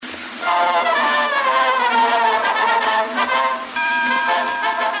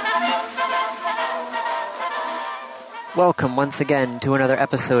Welcome once again to another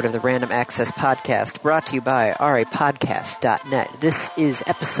episode of the Random Access Podcast, brought to you by rapodcast.net. This is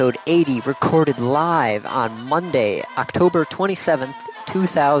episode 80, recorded live on Monday, October 27th,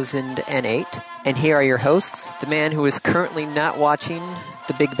 2008. And here are your hosts, the man who is currently not watching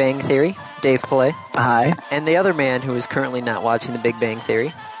The Big Bang Theory, Dave Pillay. Hi. And the other man who is currently not watching The Big Bang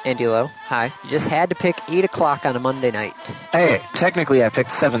Theory, Andy Lowe. Hi. You just had to pick 8 o'clock on a Monday night. Hey, technically I picked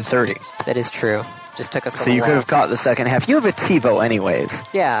 7:30. That is true. Just took us So you could have caught the second half. You have a TiVo anyways.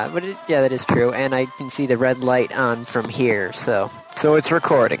 Yeah, that is true. And I can see the red light on from here, so... So it's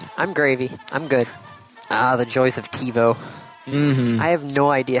recording. I'm gravy. I'm good. Ah, the joys of TiVo. Mm-hmm. I have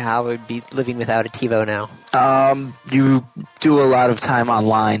no idea how I would be living without a TiVo now. You do a lot of time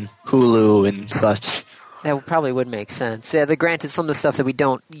online, Hulu and such. That probably would make sense. Yeah, granted, some of the stuff that we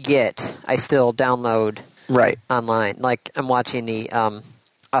don't get, I still download online. Like, I'm watching the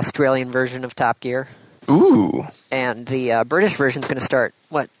Australian version of Top Gear. Ooh. And the British version's going to start,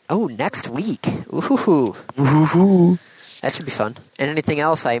 next week. Ooh. Ooh. That should be fun. And anything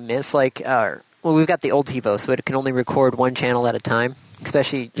else I miss, we've got the old TiVo, so it can only record one channel at a time,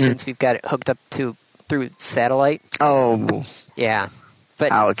 especially since we've got it hooked up through satellite. Oh. Yeah.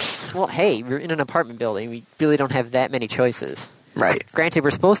 But, ouch. Well, hey, we're in an apartment building. We really don't have that many choices. Right. Granted,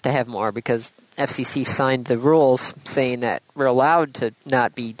 we're supposed to have more because FCC signed the rules saying that we're allowed to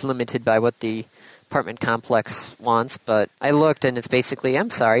not be limited by what the apartment complex wants, but I looked and it's basically, I'm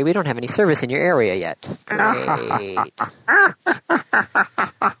sorry, we don't have any service in your area yet. Great.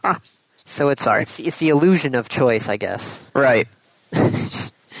 So it's the illusion of choice, I guess. Right.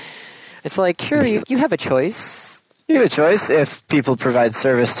 It's like, sure, you have a choice. You have a choice if people provide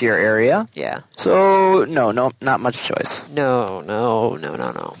service to your area. Yeah. So, no, not much choice. No.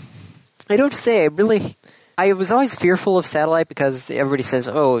 I don't say, I was always fearful of satellite because everybody says,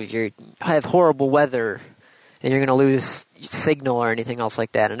 oh, you have horrible weather and you're going to lose signal or anything else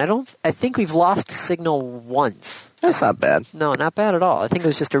like that. And I think we've lost signal once. That's not bad. No, not bad at all. I think it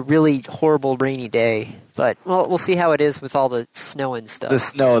was just a really horrible rainy day. But, we'll see how it is with all the snow and stuff. The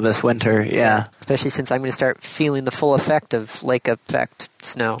snow this winter, yeah. Especially since I'm going to start feeling the full effect of lake effect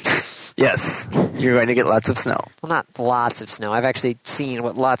snow. Yes, you're going to get lots of snow. Well, not lots of snow. I've actually seen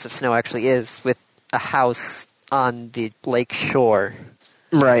what lots of snow actually is with a house on the lake shore.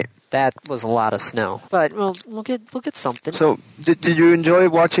 Right. That was a lot of snow. But, we'll get something. So, did you enjoy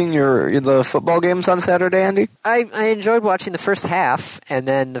watching the football games on Saturday, Andy? I enjoyed watching the first half and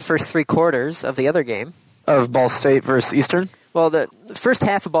then the first 3 quarters of the other game. Of Ball State versus Eastern? Well, the first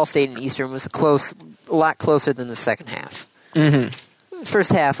half of Ball State and Eastern was a lot closer than the second half. Mm-hmm.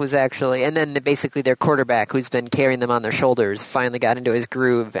 First half was actually, and then basically their quarterback, who's been carrying them on their shoulders, finally got into his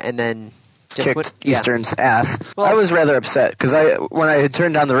groove and then just kicked Eastern's ass. Well, I was rather upset because when I had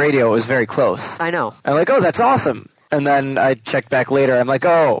turned on the radio, it was very close. I know. I'm like, oh, that's awesome. And then I checked back later. I'm like,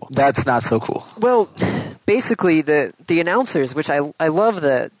 oh, that's not so cool. Well, basically the announcers, which I love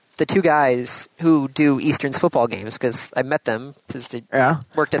the 2 guys who do Eastern's football games because I met them because they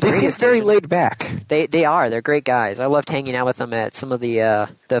worked at the radio station. They seem very laid back. They are. They're great guys. I loved hanging out with them at some of the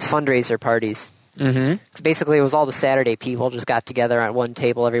fundraiser parties. Mm-hmm. Basically, it was all the Saturday people just got together at one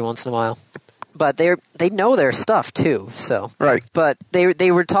table every once in a while. But they know their stuff too. So right. But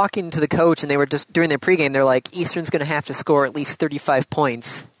they were talking to the coach and they were just during their pregame. They're like, Eastern's going to have to score at least 35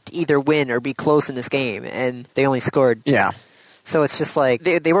 points to either win or be close in this game, and they only scored. Yeah. So it's just like,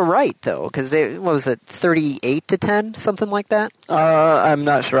 they were right, though, because what was it, 38-10, something like that? I'm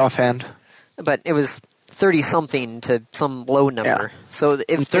not sure offhand. But it was 30-something to some low number. Yeah. So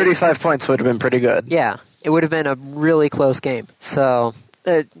if 35 points would have been pretty good. Yeah, it would have been a really close game. So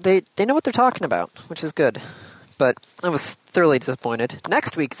they know what they're talking about, which is good. But I was thoroughly disappointed.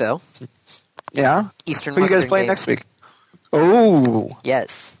 Next week, though. Yeah? Eastern Who are you guys playing next week? Oh.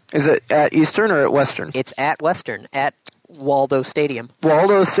 Yes. Is it at Eastern or at Western? It's at Western, at Waldo Stadium.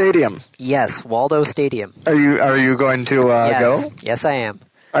 Waldo Stadium. Yes, Waldo Stadium. Are you going to go? Yes, I am.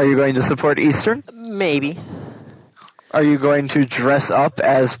 Are you going to support Eastern? Maybe. Are you going to dress up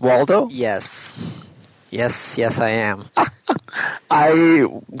as Waldo? Yes. Yes, I am. I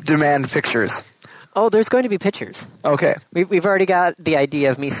demand pictures. Oh, there's going to be pictures. Okay. We've already got the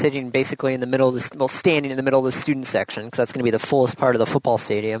idea of me sitting basically in the middle of standing in the middle of the student section, because that's going to be the fullest part of the football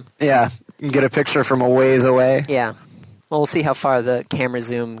stadium. Yeah, you can get a picture from a ways away. Yeah. Well, we'll see how far the camera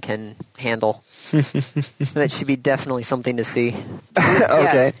zoom can handle. That should be definitely something to see.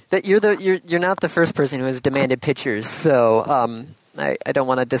 Okay. Yeah, that you're not the first person who has demanded pictures, so I don't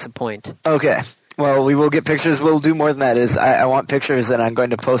want to disappoint. Okay. Well, we will get pictures. We'll do more than that. I want pictures, and I'm going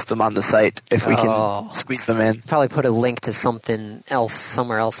to post them on the site if we can squeeze them in. Probably put a link to something else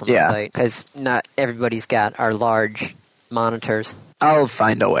somewhere else on the site, because not everybody's got our large monitors. I'll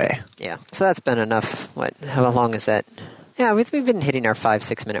find a way. Yeah. So that's been enough. How long is that? Yeah, we've been hitting our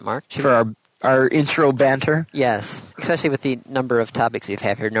 5-6 minute mark. For our intro banter? Yes. Especially with the number of topics we've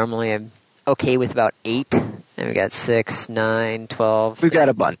had here. Normally I'm okay with about 8. And we got 6, 9, 12. We've got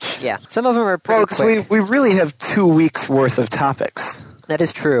a bunch. Yeah. Some of them are pretty quick. We really have 2 weeks worth of topics. That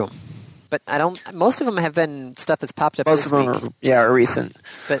is true. But most of them have been stuff that's popped up Most this of them week. are recent.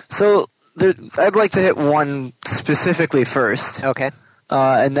 So I'd like to hit one specifically first. Okay.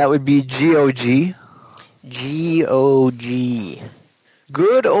 And that would be GOG. GOG.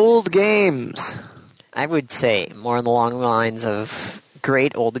 Good old games. I would say more along the lines of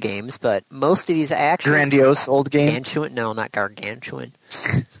great old games, but most of these actually... Grandiose old games? Gargantuan? No, not gargantuan.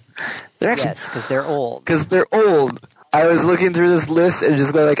 Yes, because they're old. Because they're old. I was looking through this list and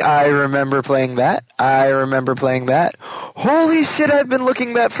just going like, I remember playing that. I remember playing that. Holy shit, I've been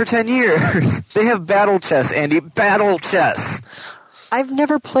looking that for 10 years. They have Battle Chess, Andy. Battle Chess. I've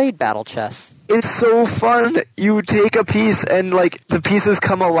never played Battle Chess. It's so fun. You take a piece and, like, the pieces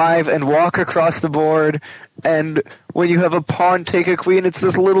come alive and walk across the board. And when you have a pawn take a queen, it's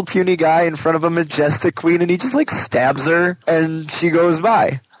this little puny guy in front of a majestic queen, and he just, like, stabs her, and she goes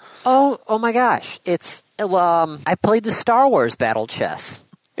by. Oh my gosh. I played the Star Wars Battle Chess.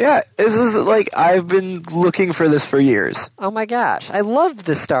 Yeah, this is, like, I've been looking for this for years. Oh my gosh. I loved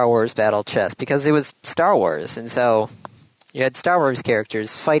the Star Wars Battle Chess because it was Star Wars, and so... You had Star Wars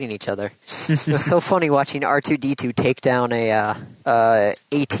characters fighting each other. It was so funny watching R2-D2 take down a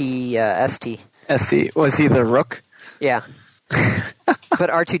AT-ST. ST. Was he the rook? Yeah. But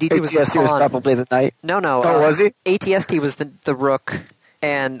R2-D2 was the AT-ST was probably the knight. No. Oh, was he? AT-ST was the rook,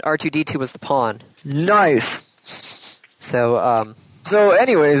 and R2-D2 was the pawn. Nice. So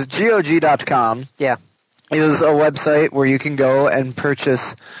anyways, GOG.com yeah. is a website where you can go and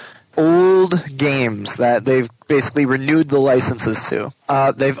purchase old games that they've basically renewed the licenses to.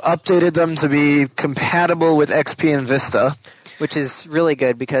 They've updated them to be compatible with XP and Vista. Which is really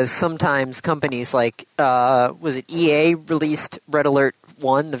good because sometimes companies like, was it EA released Red Alert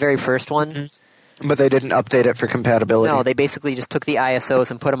 1, the very first one? Mm-hmm. But they didn't update it for compatibility. No, they basically just took the ISOs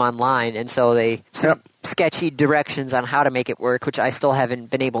and put them online, and so they... sketchy directions on how to make it work, which I still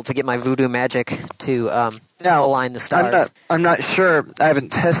haven't been able to get my voodoo magic to align the stars. I'm not sure. I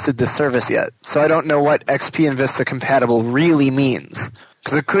haven't tested this service yet, so I don't know what XP and Vista compatible really means.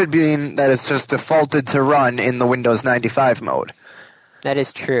 Because it could mean that it's just defaulted to run in the Windows 95 mode. That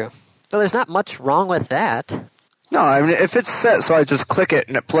is true. But there's not much wrong with that. No, I mean, if it's set so I just click it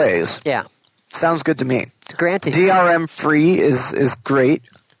and it plays. Yeah. Sounds good to me. Granted. DRM free is great.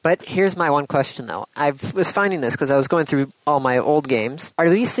 But here's my one question, though. I was finding this because I was going through all my old games. Are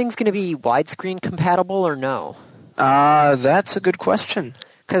these things going to be widescreen compatible or no? That's a good question.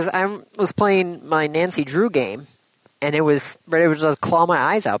 Because I was playing my Nancy Drew game, and it was ready to claw my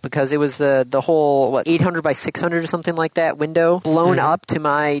eyes out because it was the whole 800 by 600 or something like that window blown up to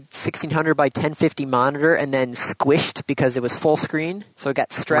my 1600 by 1050 monitor and then squished because it was full screen. So it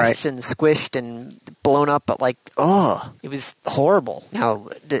got stretched and squished and blown up, but it was horrible. Now,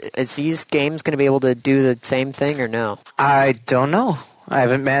 is these games going to be able to do the same thing or no? I don't know. I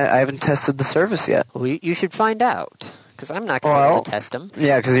haven't tested the service yet. Well, you should find out. Because I'm not going to test them.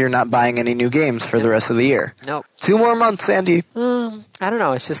 Yeah, because you're not buying any new games for the rest of the year. Nope. 2 more months, Andy. I don't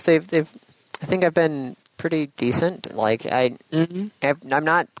know. It's just they've. I think I've been pretty decent. Like I'm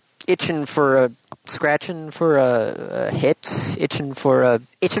not itching for scratching for a hit, itching for a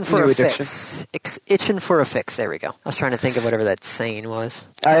fix. Itching for a fix. There we go. I was trying to think of whatever that saying was.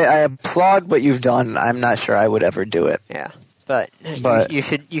 I applaud what you've done. I'm not sure I would ever do it. Yeah, but you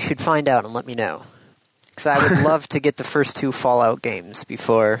should find out and let me know. Because I would love to get the first 2 Fallout games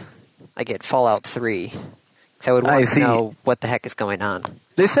before I get Fallout 3. Because I would want to know what the heck is going on.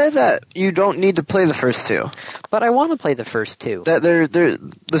 They said that you don't need to play the first 2. But I want to play the first 2. That the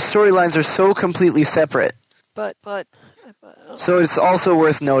storylines are so completely separate. But so it's also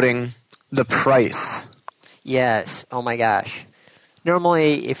worth noting the price. Yes. Oh my gosh.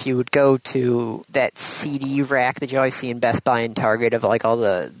 Normally, if you would go to that CD rack that you always see in Best Buy and Target of like all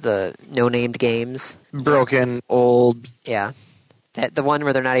the no-named games. Broken, old. Yeah. The one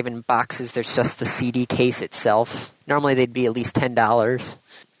where they're not even boxes, there's just the CD case itself. Normally they'd be at least $10.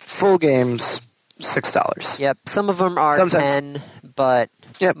 Full games, $6. Yep. Some of them are Sometimes. $10, but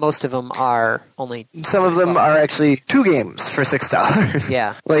most of them are only Some of them are actually 2 games for $6.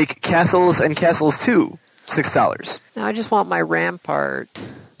 Yeah. Like Castles and Castles 2. $6. Now I just want my Rampart.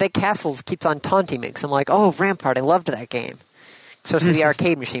 That Castles keeps on taunting me because I'm like, oh, Rampart, I loved that game. Especially the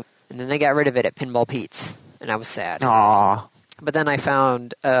arcade machine. And then they got rid of it at Pinball Pete's. And I was sad. Aww. But then I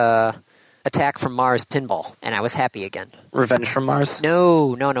found Attack from Mars Pinball, and I was happy again. Revenge from Mars?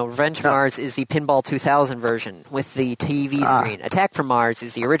 No. Revenge from Mars is the Pinball 2000 version with the TV screen. Attack from Mars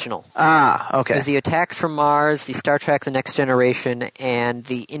is the original. Okay. Because the Attack from Mars, the Star Trek The Next Generation, and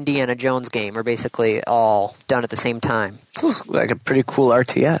the Indiana Jones game are basically all done at the same time. This looks like a pretty cool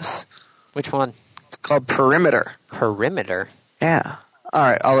RTS. Which one? It's called Perimeter. Perimeter? Yeah. All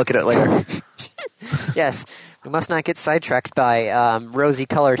right, I'll look at it later. Yes. We must not get sidetracked by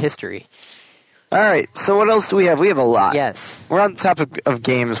rosy-colored history. All right, so what else do we have? We have a lot. Yes. We're on the topic of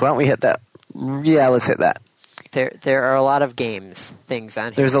games. Why don't we hit that? Yeah, let's hit that. There are a lot of things on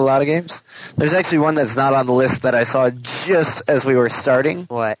here. There's a lot of games? There's actually one that's not on the list that I saw just as we were starting.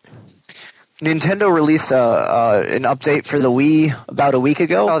 What? Nintendo released an update for the Wii about a week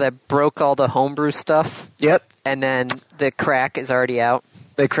ago. Oh, that broke all the homebrew stuff? Yep. And then the crack is already out?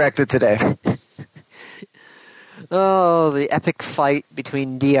 They cracked it today. Oh, the epic fight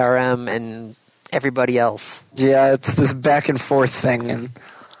between DRM and everybody else. Yeah, it's this back and forth thing, and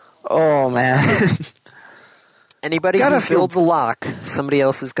oh man. Anybody who builds a lock, somebody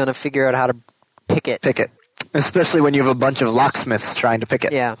else is going to figure out how to pick it. Pick it. Especially when you have a bunch of locksmiths trying to pick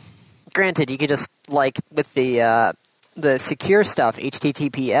it. Yeah. Granted, you could just, like, with the secure stuff,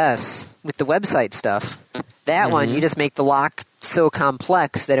 HTTPS, with the website stuff, that one, you just make the lock so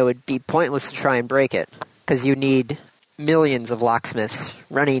complex that it would be pointless to try and break it. Because you need millions of locksmiths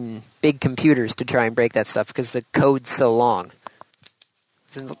running big computers to try and break that stuff because the code's so long.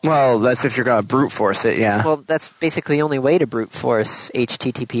 Well, that's if you're going to brute force it, yeah. Well, that's basically the only way to brute force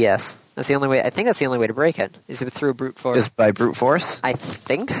HTTPS. That's the only way. I think that's the only way to break it, is through brute force. Is by brute force? I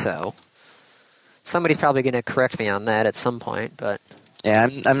think so. Somebody's probably going to correct me on that at some point, but... Yeah,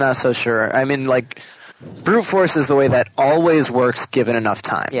 I'm not so sure. I mean, like, brute force is the way that always works given enough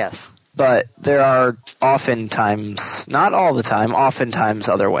time. Yes. But there are oftentimes, not all the time, oftentimes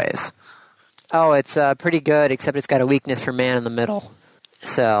other ways. Oh, it's pretty good, except it's got a weakness for man in the middle.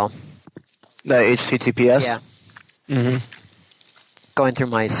 So... The HTTPS? Yeah. Mm-hmm. Going through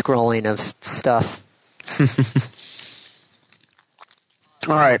my scrolling of stuff.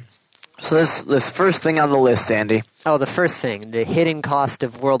 All right. So this first thing on the list, Andy. Oh, the first thing, the hidden cost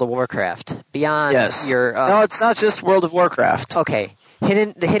of World of Warcraft. Beyond your... no, it's not just World of Warcraft. Okay.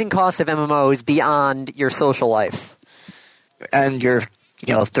 The hidden cost of MMOs beyond your social life. And your,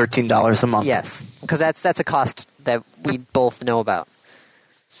 $13 a month. Yes, because that's a cost that we both know about.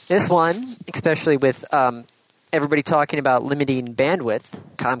 This one, especially with everybody talking about limiting bandwidth,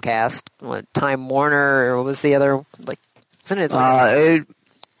 Comcast, Time Warner, or what was the other, wasn't it?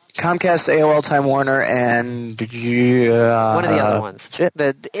 Comcast, AOL, Time Warner, and one of the other ones.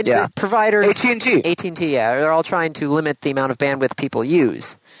 The providers, AT&T. AT&T, yeah, they're all trying to limit the amount of bandwidth people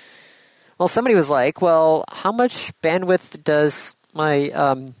use. Well, somebody was like, "Well, how much bandwidth does my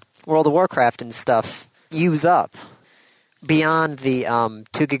World of Warcraft and stuff use up beyond the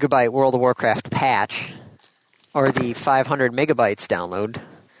 2 gigabyte World of Warcraft patch or the 500 megabytes download?"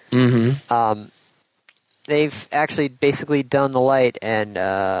 Mm-hmm. They've actually basically done the light, and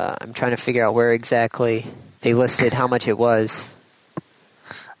I'm trying to figure out where exactly they listed how much it was.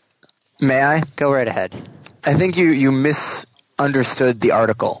 May I? Go right ahead. I think you misunderstood the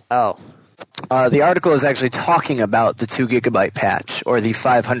article. Oh. The article is actually talking about the 2 gigabyte patch or the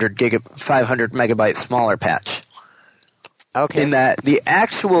 500 megabyte smaller patch. Okay. In that the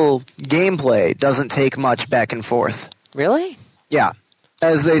actual gameplay doesn't take much back and forth. Really? Yeah.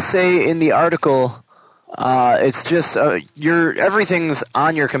 As they say in the article... it's just everything's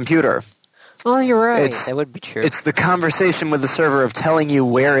on your computer. Well, you're right. That would be true. It's the conversation with the server of telling you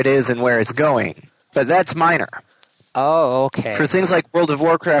where it is and where it's going. But that's minor. Oh, okay. For things like World of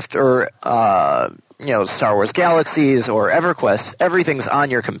Warcraft or Star Wars Galaxies or EverQuest, everything's on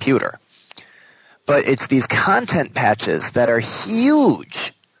your computer. But it's these content patches that are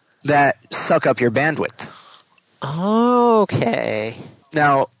huge that suck up your bandwidth. Okay.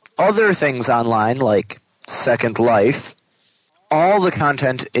 Now, other things online, like Second Life, all the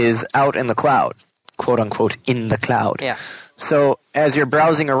content is out in the cloud, quote-unquote, in the cloud. Yeah. So as you're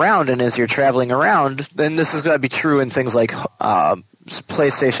browsing around and as you're traveling around, then this is going to be true in things like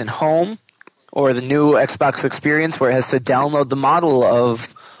PlayStation Home or the new Xbox Experience, where it has to download the model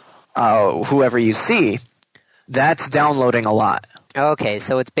of whoever you see. That's downloading a lot. Okay,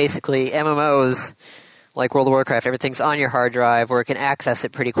 so it's basically MMOs... like World of Warcraft, everything's on your hard drive where it can access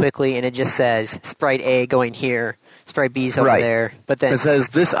it pretty quickly, and it just says Sprite A going here, Sprite B's over there. But then it says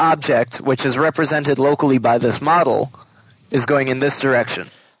this object, which is represented locally by this model, is going in this direction.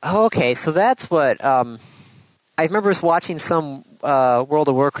 Oh, okay, so that's what... I remember watching some World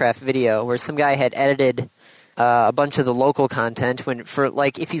of Warcraft video where some guy had edited a bunch of the local content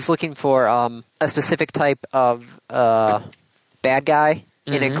if he's looking for a specific type of bad guy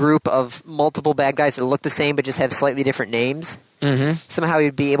in a group of multiple bad guys that look the same but just have slightly different names. Mm-hmm. Somehow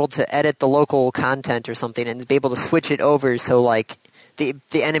he'd be able to edit the local content or something and be able to switch it over so like the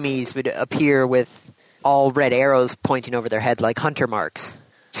enemies would appear with all red arrows pointing over their head like hunter marks.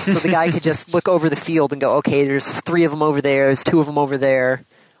 So the guy could just look over the field and go, okay, there's 3 of them over there, there's 2 of them over there,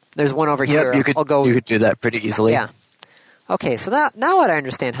 there's 1 over here. You could do that pretty easily. Yeah. Okay, so now I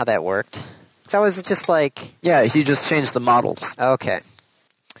understand how that worked. Because I was just like... Yeah, he just changed the models. Okay.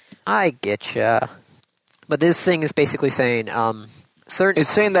 I getcha. But this thing is basically saying It's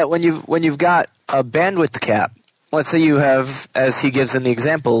saying that when you've got a bandwidth cap, let's say you have, as he gives in the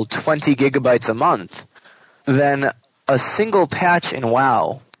example, 20 gigabytes a month, then a single patch in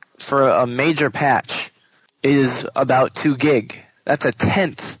WoW for a major patch is about 2 gig. That's a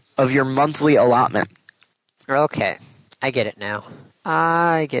tenth of your monthly allotment. Okay. I get it now.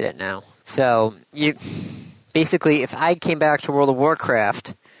 So, basically, if I came back to World of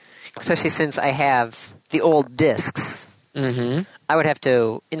Warcraft, especially since I have the old discs, I would have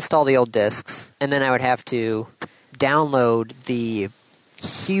to install the old discs, and then I would have to download the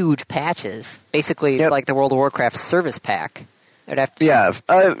huge patches, basically like the World of Warcraft service pack. I'd have to... Yeah,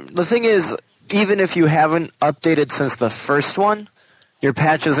 the thing is, even if you haven't updated since the first one, your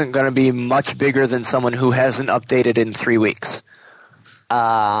patch isn't going to be much bigger than someone who hasn't updated in 3 weeks.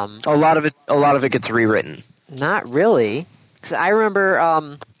 A lot of it gets rewritten. Not really, because I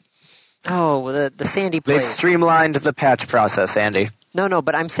remember. The Sandy place. They've streamlined the patch process, Andy. No,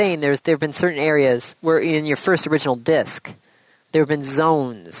 but I'm saying there have been certain areas where in your first original disc, there have been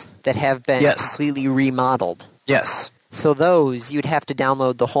zones that have been completely remodeled. Yes. So those, you'd have to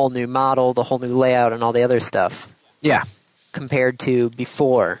download the whole new model, the whole new layout, and all the other stuff. Yeah. Compared to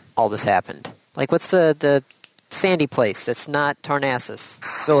before all this happened. Like, what's the Sandy place that's not Tarnassus?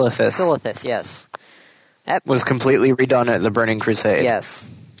 Silithus, yes. That was completely redone at the Burning Crusade. Yes.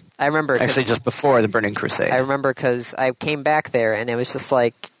 I remember... Actually, just before the Burning Crusade. I remember because I came back there, and it was just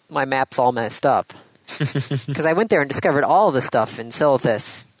like, my map's all messed up. Because I went there and discovered all the stuff in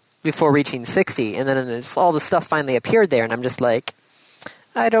Silithus before reaching 60, and then all the stuff finally appeared there, and I'm just like,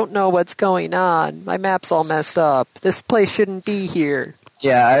 I don't know what's going on. My map's all messed up. This place shouldn't be here.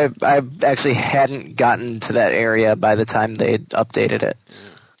 Yeah, I actually hadn't gotten to that area by the time they had updated it.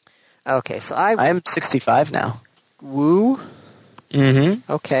 Okay, so I'm 65 now. Woo? Mm-hmm.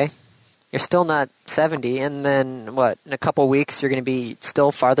 Okay. You're still not 70, and then, what, in a couple weeks you're going to be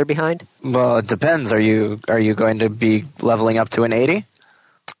still farther behind? Well, it depends. Are you going to be leveling up to an 80?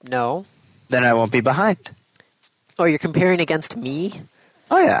 No. Then I won't be behind. Oh, you're comparing against me?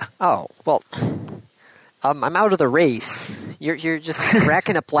 Oh, yeah. Oh, well, I'm out of the race. You're just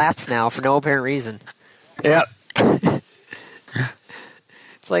racking up laps now for no apparent reason. Yep. It's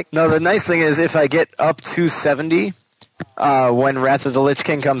like... No, the nice thing is if I get up to 70... when Wrath of the Lich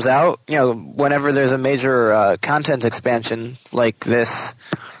King comes out, whenever there's a major content expansion like this,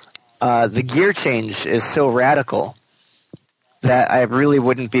 the gear change is so radical that I really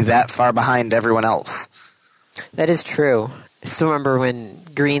wouldn't be that far behind everyone else. That is true. I still remember when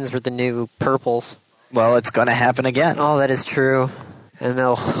greens were the new purples. Well, it's going to happen again. Oh, that is true. And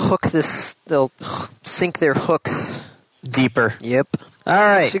they'll sink their hooks deeper. Yep. All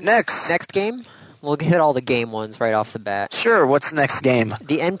right, next game? We'll hit all the game ones right off the bat. Sure, what's the next game?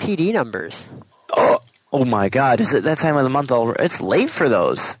 The NPD numbers. Oh my God, is it that time of the month already? It's late for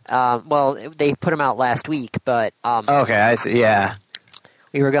those. Well, they put them out last week, but... okay, I see, yeah.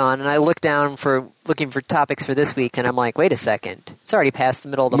 We were gone, and I looked down looking for topics for this week, and I'm like, wait a second. It's already past the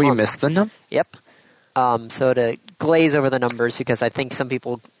middle of the month. We missed the number? Yep. So to glaze over the numbers, because I think some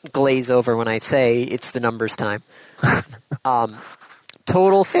people glaze over when I say it's the numbers time.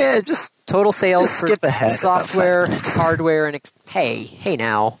 Total sales for software, hardware, and... Hey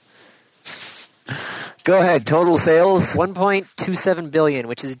now. Go ahead, total sales? 1.27 billion,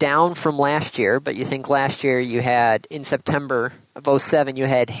 which is down from last year, but you think last year you had, in September of 2007, you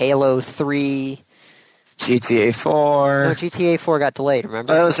had Halo 3... GTA 4... No, GTA 4 got delayed,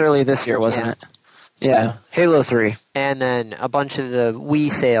 remember? That was early this year, wasn't it? Yeah, Halo 3. And then a bunch of the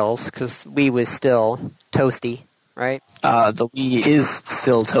Wii sales, because Wii was still toasty, right? The Wii is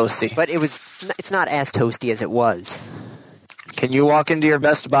still toasty. But it's not as toasty as it was. Can you walk into your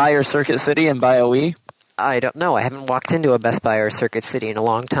Best Buy or Circuit City and buy a Wii? I don't know. I haven't walked into a Best Buy or Circuit City in a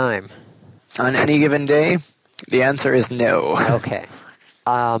long time. On any given day, the answer is no. Okay.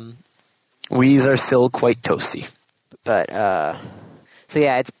 Wiis are still quite toasty. But, so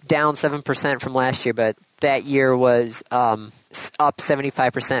yeah, it's down 7% from last year, but that year was up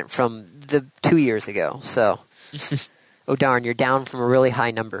 75% from the 2 years ago. So, oh darn, you're down from a really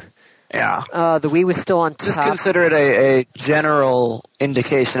high number. Yeah. The Wii was still on top. Just consider it a general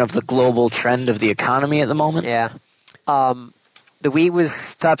indication of the global trend of the economy at the moment. Yeah. The Wii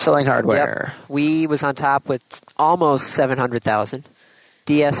was Top-selling hardware. Yep. Wii was on top with almost 700,000.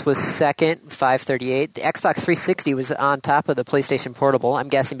 DS was second, 538. The Xbox 360 was on top of the PlayStation Portable. I'm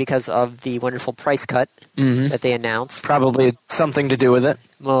guessing because of the wonderful price cut that they announced. Probably something to do with it.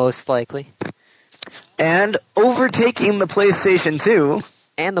 Most likely. And overtaking the PlayStation 2.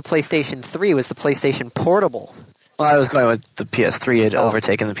 And the PlayStation 3 was the PlayStation Portable. Well, I was going with the PS3 had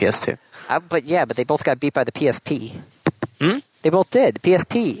overtaken the PS2. But they both got beat by the PSP. Hmm? They both did. The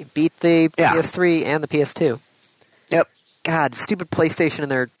PSP beat the PS3 and the PS2. Yep. God, stupid PlayStation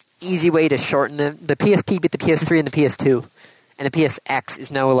and their easy way to shorten them. The PSP beat the PS3 and the PS2. And the PSX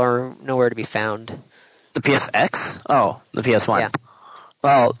is nowhere to be found. The PSX? Oh, the PS1. Yeah.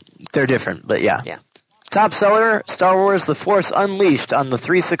 Well, they're different, but yeah. Yeah. Top seller, Star Wars The Force Unleashed on the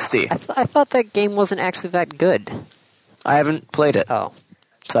 360. I thought that game wasn't actually that good. I haven't played it, Oh.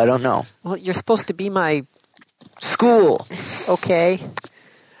 so I don't know. Well, you're supposed to be my... School. Okay.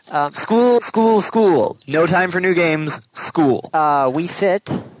 School. No time for new games. School. Wii Fit.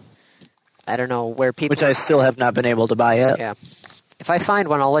 I don't know where people... Which I still have not been able to buy yet. Yeah. If I find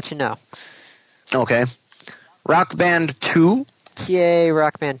one, I'll let you know. Okay. Rock Band 2 Yay,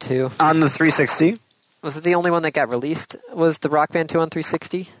 Rock Band 2. on the 360. Was it the only one that got released? Was the Rock Band 2 on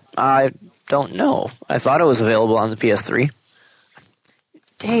 360? I don't know. I thought it was available on the PS3.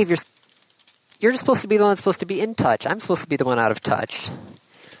 Dave, you're supposed to be the one that's supposed to be in touch. I'm supposed to be the one out of touch.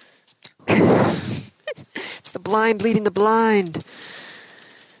 It's the blind leading the blind.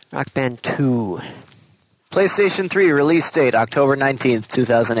 Rock Band 2. PlayStation 3 release date October 19th,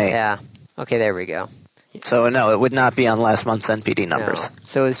 2008. Yeah. Okay, there we go. So no, it would not be on last month's NPD numbers. No.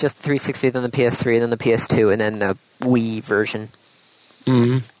 So it was just the 360, then the PS3, then the PS2, and then the Wii version.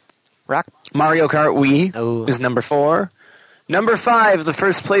 Mm-hmm. Mario Kart Wii is number 4. Number 5, the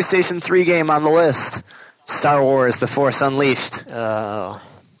first PlayStation 3 game on the list, Star Wars The Force Unleashed. Oh.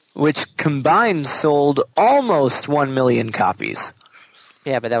 Which combined sold almost 1 million copies.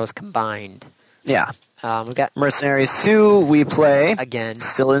 Yeah, but that was combined. Yeah. We got Mercenaries 2, We Play. Again.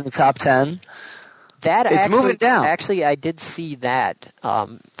 Still in the top 10. It's moving down. Actually, I did see that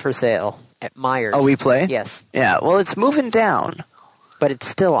for sale at Myers. Oh, We Play? Yes. Yeah, well, it's moving down. But it's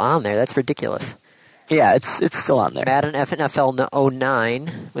still on there. That's ridiculous. Yeah, it's still on there. Madden NFL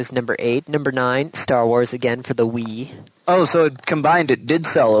 09 was number 8. Number 9, Star Wars again for the Wii. Oh, so combined it did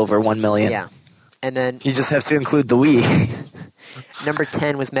sell over 1 million. Yeah. And then You just have to include the Wii. number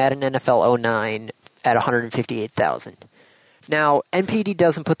 10 was Madden NFL 09 at 158,000. Now, NPD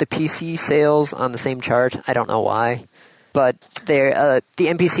doesn't put the PC sales on the same chart. I don't know why. But the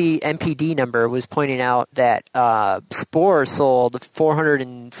NPD number was pointing out that Spore sold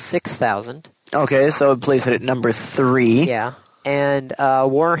 406,000. Okay, so it places it at number 3. Yeah. And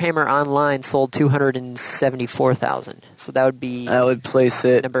Warhammer Online sold 274,000. So that would be... I would place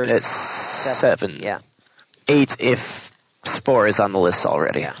it number at 7. Yeah. 8 if Spore is on the list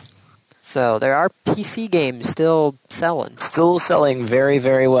already. Yeah. So there are PC games still selling. Still selling very,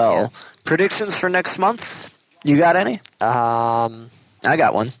 very well. Yeah. Predictions for next month? You got any? I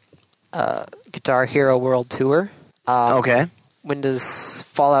got one. Guitar Hero World Tour. Okay. When does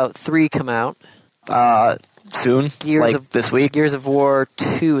Fallout 3 come out? Soon, this week. Gears of War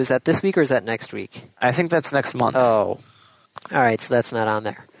 2, is that this week or is that next week? I think that's next month. Oh. Alright, so that's not on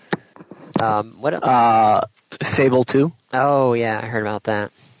there. What else? Fable 2. Oh, yeah, I heard about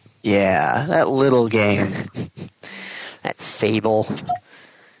that. Yeah, that little game. That Fable.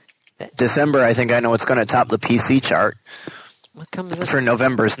 December, I think I know it's going to top the PC chart. What comes out? For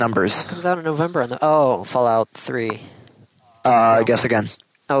November's numbers. What comes out in November? Fallout 3. I guess again.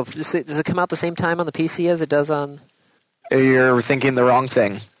 Oh, does it come out the same time on the PC as it does on... You're thinking the wrong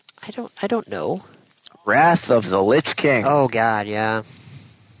thing. I don't know. Wrath of the Lich King. Oh, God, yeah.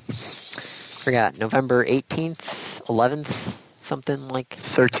 Forgot. November 18th, 11th, something like...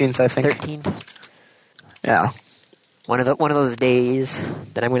 13th, I think. 13th. Yeah. One of those days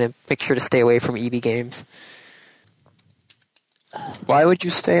that I'm going to make sure to stay away from EB games. Why would you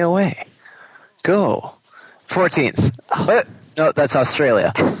stay away? Go. 14th. Oh. No, that's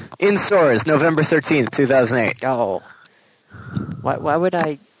Australia. In stores, November 13th, 2008. Oh. Why would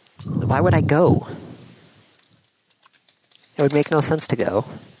I go? It would make no sense to go.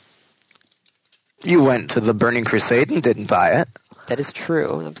 You went to the Burning Crusade and didn't buy it. That is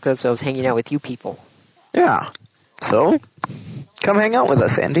true. That's because I was hanging out with you people. Yeah. So, come hang out with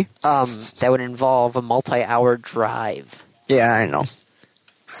us, Andy. That would involve a multi-hour drive. Yeah, I know.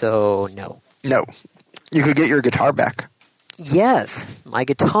 So, no. No. You could get your guitar back. Yes, my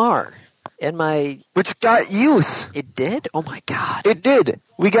guitar. And my... Which got use. It did? Oh my god. It did.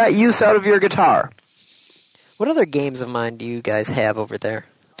 We got use out of your guitar. What other games of mine do you guys have over there?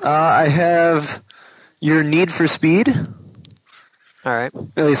 I have your Need for Speed. Alright.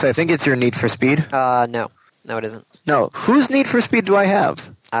 At least I think it's your Need for Speed. No. No, it isn't. No. Whose Need for Speed do I have?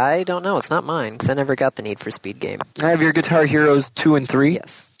 I don't know. It's not mine, because I never got the Need for Speed game. I have your Guitar Heroes 2 and 3.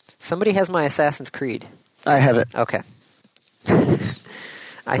 Yes. Somebody has my Assassin's Creed. I have it. Okay.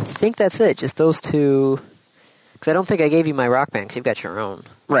 I think that's it. Just those two. Because I don't think I gave you my Rock Band, because you've got your own.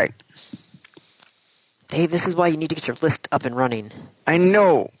 Right. Dave, this is why you need to get your list up and running. I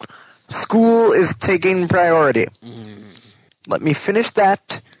know. School is taking priority. Let me finish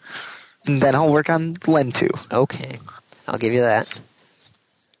that, and then I'll work on Len 2. Okay. I'll give you that.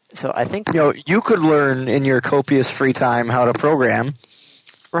 So I think... You could learn in your copious free time how to program.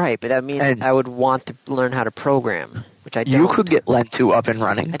 Right, but that means I would want to learn how to program, which I don't. You could get Len 2 up and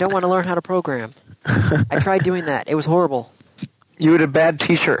running. I don't want to learn how to program. I tried doing that. It was horrible. You had a bad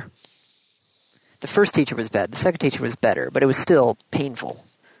teacher. The first teacher was bad. The second teacher was better, but it was still painful.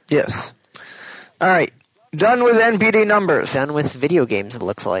 Yes. All right. Done with NPD numbers. Done with video games, it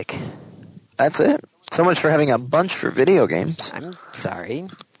looks like. That's it. So much for having a bunch for video games. I'm sorry.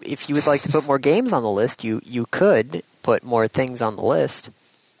 If you would like to put more games on the list, you could put more things on the list.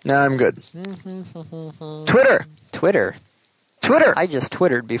 No, I'm good. Twitter. Twitter. I just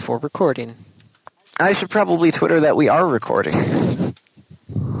twittered before recording. I should probably Twitter that we are recording.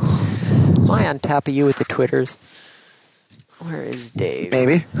 Am I on top of you with the Twitters? Where is Dave?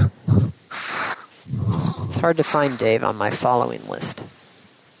 Maybe. It's hard to find Dave on my following list.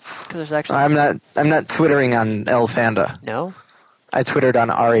 Because there's actually... I'm not Twittering on El Fanda. No? I Twittered on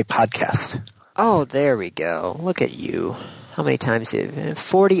RA Podcast. Oh, there we go. Look at you. How many times have you...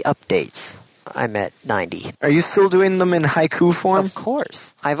 40 updates. I'm at 90. Are you still doing them in haiku form? Of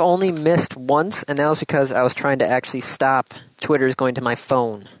course. I've only missed once, and that was because I was trying to actually stop Twitter's going to my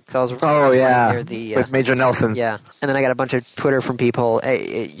phone. I was near the, with Major Nelson. Yeah. And then I got a bunch of Twitter from people,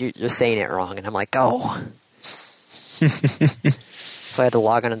 hey, you're saying it wrong. And I'm like, oh. So I had to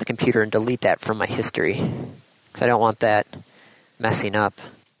log onto the computer and delete that from my history. Because I don't want that messing up.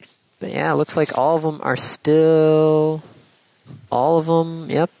 But yeah, it looks like all of them are still... All of them,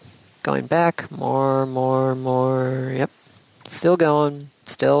 yep. Going back, more, yep. Still going,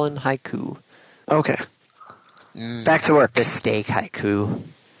 still in haiku. Okay. Back to work. The steak haiku.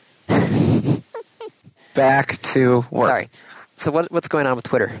 Back to work. Sorry. So what's going on with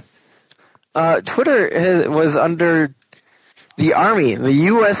Twitter? Twitter was under the Army, the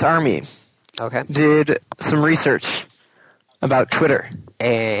U.S. Army. Okay. Did some research about Twitter.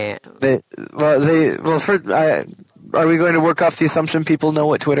 And are we going to work off the assumption people know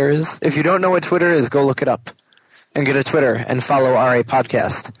what Twitter is? If you don't know what Twitter is, go look it up and get a Twitter and follow RA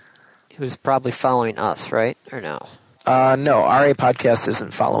Podcast. He was probably following us, right? Or no? No, RA Podcast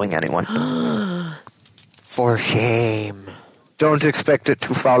isn't following anyone. For shame. Don't expect it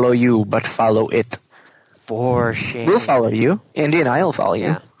to follow you, but follow it. For shame. We'll follow you. Andy and I will follow you.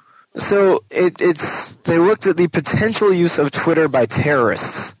 Yeah. So they looked at the potential use of Twitter by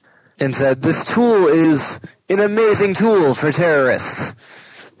terrorists and said, this tool is an amazing tool for terrorists.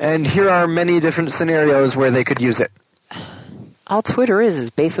 And here are many different scenarios where they could use it. All Twitter is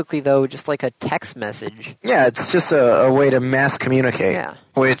basically, though, just like a text message. Yeah, it's just a way to mass communicate, yeah.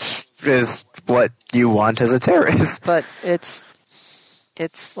 Which is what you want as a terrorist. But it's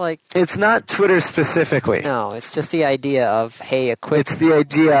like... It's not Twitter specifically. No, it's just the idea of, hey, a quick... It's the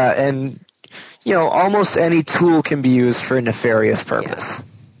idea, and, almost any tool can be used for a nefarious purpose. Yeah.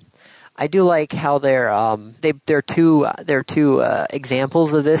 I do like how their two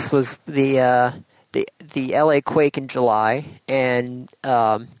examples of this was the LA quake in July and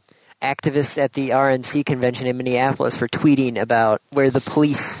activists at the RNC convention in Minneapolis for tweeting about where the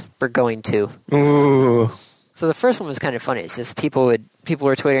police were going to. Ooh. So the first one was kind of funny. It's just people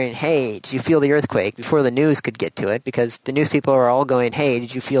were twittering, "Hey, did you feel the earthquake?" before the news could get to it, because the news people are all going, "Hey,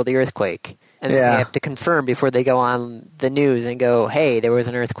 did you feel the earthquake?" And then they have to confirm before they go on the news and go, "Hey, there was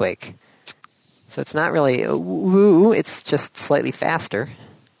an earthquake." So it's not really woo. It's just slightly faster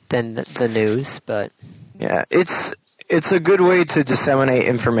than the news, but yeah, it's a good way to disseminate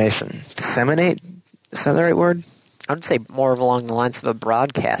information. Disseminate? Is that the right word? I would say more along the lines of a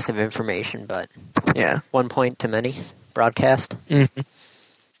broadcast of information, but yeah, one point to many broadcast. Mm-hmm.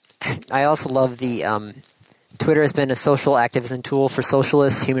 I also love the Twitter has been a social activism tool for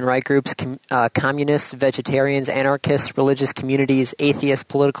socialists, human rights groups, communists, vegetarians, anarchists, religious communities, atheists,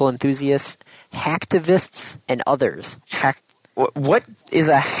 political enthusiasts, hacktivists, and others. What is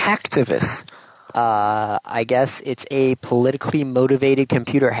a hacktivist? I guess it's a politically motivated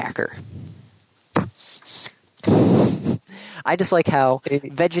computer hacker. I just like how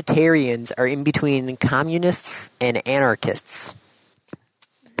vegetarians are in between communists and anarchists.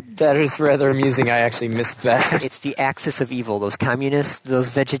 That is rather amusing. I actually missed that. It's the axis of evil, those communists, those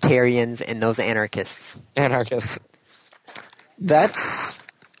vegetarians, and those anarchists. Anarchists. That's...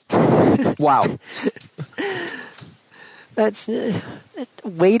 wow. That's a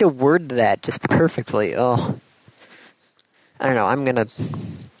way to word that just perfectly. Oh, I don't know. I'm going to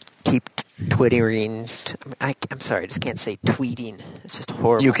keep twittering. I'm sorry, I just can't say tweeting. It's just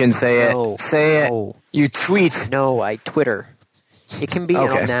horrible. You can say No. it. Say No. it. You tweet. No, I Twitter. It can be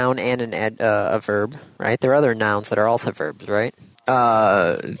Okay. a noun and a verb, right? There are other nouns that are also verbs, right?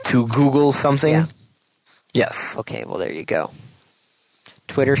 To Google something? Yeah. Yes. Okay, well, there you go.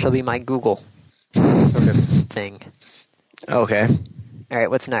 Twitter shall be my Google sort of thing. Okay. All right,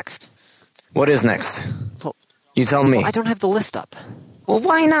 what's next? What is next? Well, You tell me. well, I don't have the list up Well,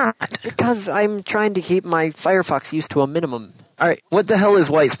 why not? because I'm trying to keep my Firefox use to a minimum. All right. What the hell is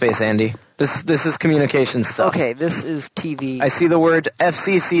whitespace, Andy? This is communication stuff. Okay, this is TV. I see the word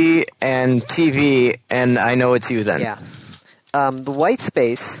FCC and TV, and I know it's you then. Yeah. The white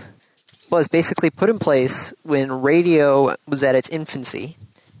space was basically put in place when radio was at its infancy.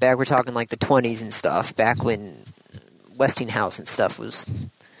 Back, we're talking like the 20s and stuff, back when Westinghouse and stuff was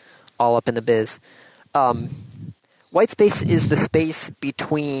all up in the biz. White space is the space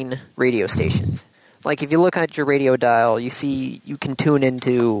between radio stations. Like, if you look at your radio dial, you can tune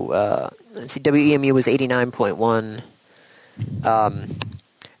into, let's see, WEMU was 89.1.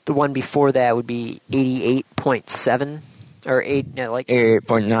 The one before that would be 88.7, or 88.9.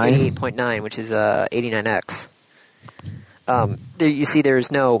 88.9, which is 89X. There you see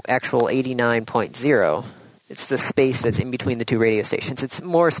there's no actual 89.0. It's the space that's in between the two radio stations. It's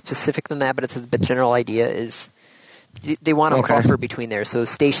more specific than that, but the general idea is they want a buffer between there so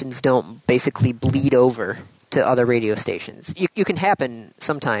stations don't basically bleed over to other radio stations. You can happen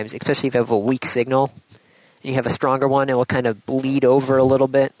sometimes, especially if you have a weak signal and you have a stronger one, it will kind of bleed over a little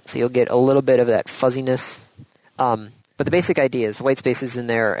bit, so you'll get a little bit of that fuzziness. But the basic idea is the white space is in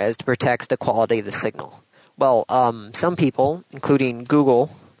there as to protect the quality of the signal. Well, some people, including Google,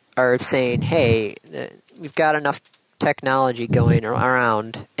 are saying, hey, we've got enough technology going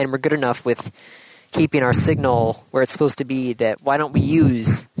around, and we're good enough with keeping our signal where it's supposed to be, that why don't we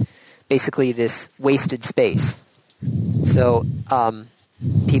use basically this wasted space? So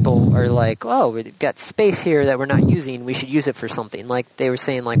people are like, oh, we've got space here that we're not using, we should use it for something. Like they were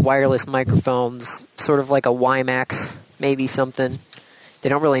saying, like wireless microphones, sort of like a WiMAX, maybe something. They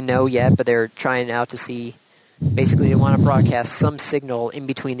don't really know yet, but they're trying out to see. Basically, they want to broadcast some signal in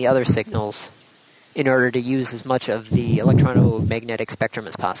between the other signals in order to use as much of the electromagnetic spectrum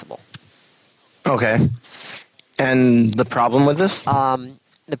as possible. Okay. And the problem with this?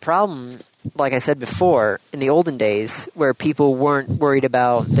 The problem, like I said before, in the olden days, where people weren't worried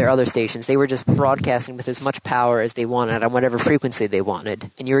about their other stations, they were just broadcasting with as much power as they wanted on whatever frequency they wanted.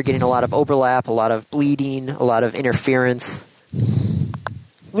 And you were getting a lot of overlap, a lot of bleeding, a lot of interference.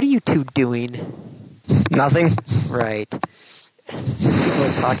 What are you two doing? Nothing. Right. People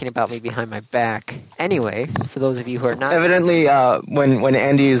are talking about me behind my back. Anyway, for those of you who are not... Evidently, when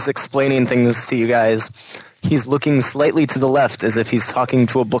Andy is explaining things to you guys, he's looking slightly to the left as if he's talking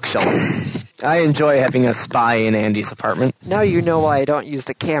to a bookshelf. I enjoy having a spy in Andy's apartment. Now you know why I don't use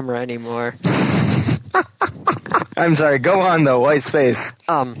the camera anymore. I'm sorry, go on though, white space.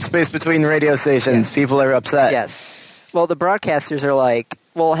 Space between radio stations, Yeah. people are upset. Yes. Well, the broadcasters are like,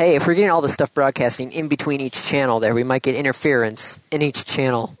 well, hey, if we're getting all this stuff broadcasting in between each channel there, we might get interference in each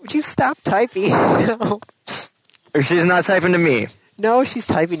channel. Would you stop typing? No. Or she's not typing to me. No, she's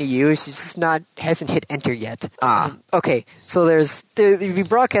typing to you. She's just hasn't hit enter yet. Ah. Okay, so you'd be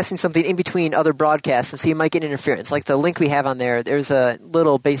broadcasting something in between other broadcasts, and so you might get interference. Like the link we have on there, there's a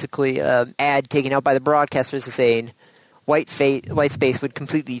little, basically, ad taken out by the broadcasters saying, white space would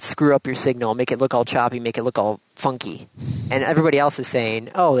completely screw up your signal, make it look all choppy, make it look all funky. And everybody else is saying,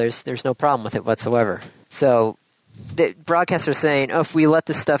 oh, there's no problem with it whatsoever. So the broadcasters are saying, oh, if we let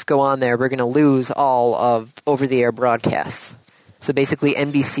this stuff go on there, we're going to lose all of over-the-air broadcasts. So basically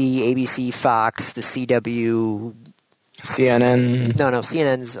NBC, ABC, Fox, the CW... CNN... No,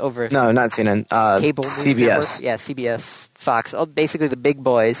 CNN's over... No, not CNN. Cable news CBS. network. Yeah, CBS, Fox. Basically the big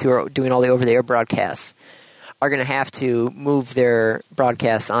boys who are doing all the over-the-air broadcasts are going to have to move their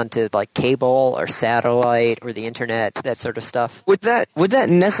broadcasts onto like cable or satellite or the internet, that sort of stuff. Would that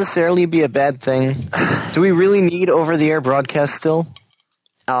necessarily be a bad thing? Do we really need over-the-air broadcast still?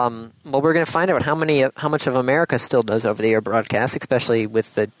 Well, we're going to find out how much of America still does over-the-air broadcast, especially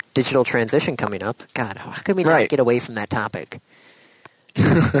with the digital transition coming up. God, how can we not get away from that topic?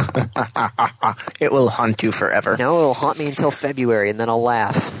 It will haunt you forever. No, it'll haunt me until February, and then I'll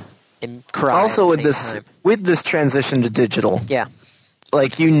laugh and cry. Also, at the same time. with this transition to digital, yeah,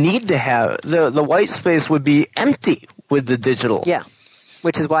 like you need to have the white space would be empty with the digital. yeah,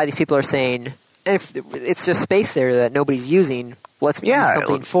 which is why these people are saying if it's just space there that nobody's using, let's do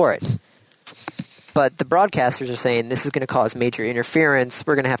something for it. But the broadcasters are saying this is going to cause major interference.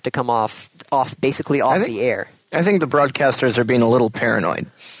 We're going to have to come off the air. I think the broadcasters are being a little paranoid.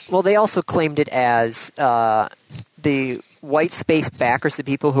 Well, they also claimed it as the white space backers, the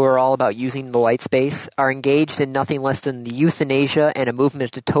people who are all about using the white space, are engaged in nothing less than the euthanasia and a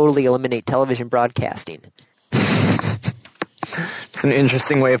movement to totally eliminate television broadcasting. It's an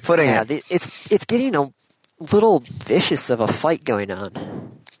interesting way of putting it. Yeah, it's getting a little vicious of a fight going on.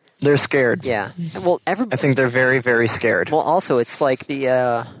 They're scared. Yeah. Well, I think they're very, very scared. Well, also, it's like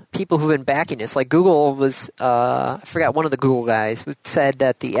the people who've been backing this. Like Google was, I forgot, one of the Google guys said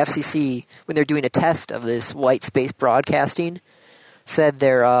that the FCC, when they're doing a test of this white space broadcasting, said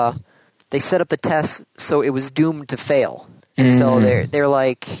they set up the test so it was doomed to fail. And so they're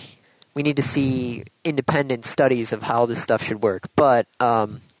like, we need to see independent studies of how this stuff should work. But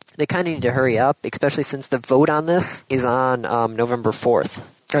they kind of need to hurry up, especially since the vote on this is on November 4th.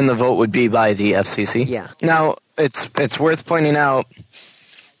 And the vote would be by the FCC? Yeah. Now, it's worth pointing out,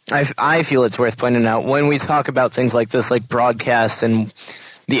 I feel it's worth pointing out, when we talk about things like this, like broadcast and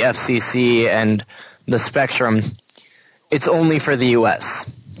the FCC and the spectrum, it's only for the U.S.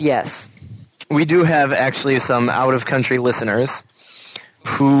 Yes. We do have actually some out-of-country listeners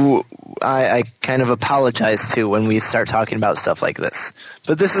who I kind of apologize to when we start talking about stuff like this.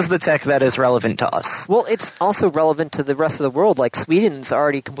 But this is the tech that is relevant to us. Well, it's also relevant to the rest of the world. Like Sweden's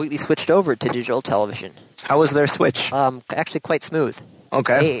already completely switched over to digital television. How was their switch? Actually quite smooth.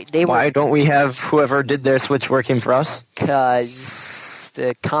 Okay. Why don't we have whoever did their switch working for us? Because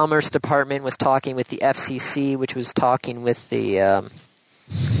the Commerce Department was talking with the FCC, which was talking with the...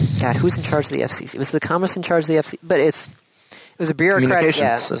 God, who's in charge of the FCC? Was the Commerce in charge of the FCC? But it was a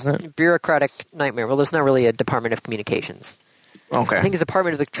bureaucratic, isn't it? Bureaucratic nightmare. Well, there's not really a Department of Communications. Okay. I think the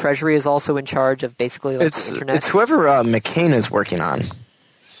Department of the Treasury is also in charge of basically the internet. It's whoever McCain is working on.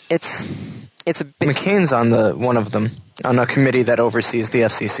 It's a big, McCain's on one of them, on a committee that oversees the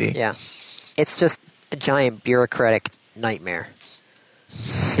FCC. Yeah. It's just a giant bureaucratic nightmare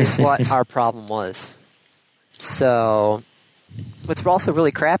is what our problem was. So what's also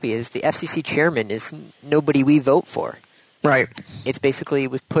really crappy is the FCC chairman is nobody we vote for. Right. It's basically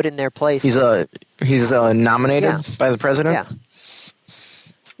was put in their place. He's nominated by the president. Yeah.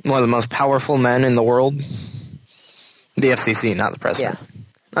 One of the most powerful men in the world. The FCC, not the president. Yeah.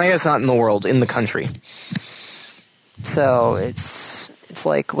 I guess not in the world, in the country. So it's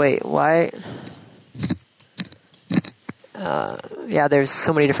like, wait, why? There's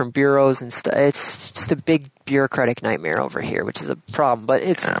so many different bureaus and stuff. It's just a big bureaucratic nightmare over here, which is a problem. But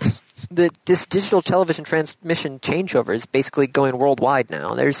this digital television transmission changeover is basically going worldwide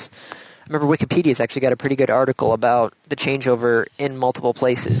now. I remember Wikipedia's actually got a pretty good article about the changeover in multiple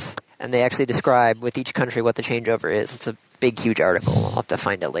places, and they actually describe with each country what the changeover is. It's a big, huge article. I'll have to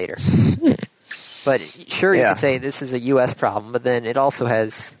find it later. But sure, you could say this is a U.S. problem, but then it also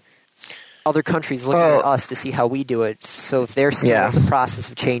has other countries looking at us to see how we do it. So if they're still in the process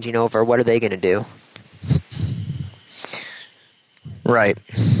of changing over, what are they going to do? Right.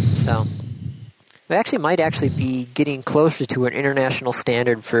 So we might be getting closer to an international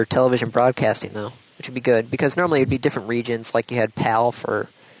standard for television broadcasting, though, which would be good, because normally it would be different regions, like you had PAL for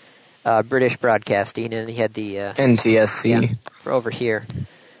British broadcasting, and you had the NTSC for over here.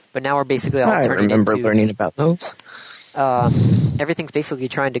 But now we're basically all turning into... I remember learning about those. Everything's basically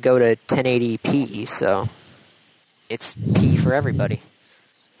trying to go to 1080p, so it's P for everybody.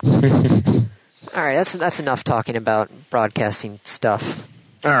 All right, that's enough talking about broadcasting stuff.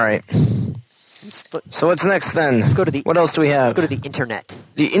 All right. So what's next then? Let's go to the... What else do we have? Let's go to the internet.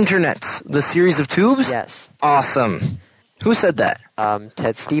 The internet, the series of tubes? Yes. Awesome. Who said that?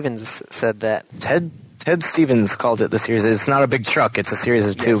 Ted Stevens said that. Ted Stevens called it the series. It's not a big truck. It's a series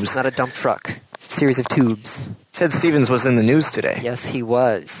of tubes. It's not a dump truck. It's a series of tubes. Ted Stevens was in the news today. Yes, he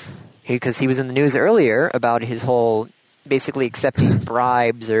was. Because he was in the news earlier about his whole basically accepting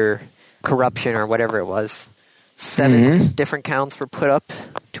bribes or corruption or whatever it was. 7 different counts were put up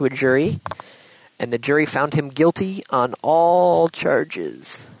to a jury, and the jury found him guilty on all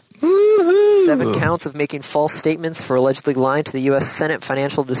charges. Woo-hoo. 7 counts of making false statements for allegedly lying to the U.S. Senate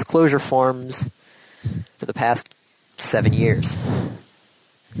financial disclosure forms for the past 7 years.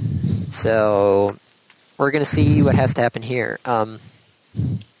 So we're going to see what has to happen here.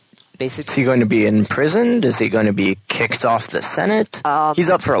 Is he going to be imprisoned? Is he going to be kicked off the Senate? He's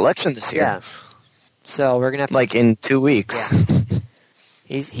up for election this year. Yeah. So we're going to have to... Like in 2 weeks. Yeah.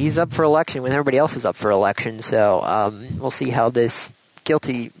 He's up for election when everybody else is up for election. So we'll see how this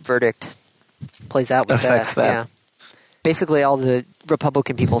guilty verdict plays out with Affects that. Yeah. Basically, all the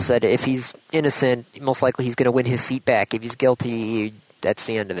Republican people said if he's innocent, most likely he's going to win his seat back. If he's guilty, that's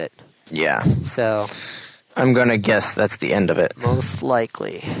the end of it. Yeah. So I'm going to guess that's the end of it. most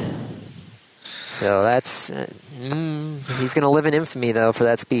likely. So that's... he's going to live in infamy, though, for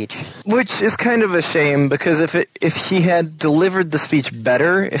that speech. Which is kind of a shame, because if he had delivered the speech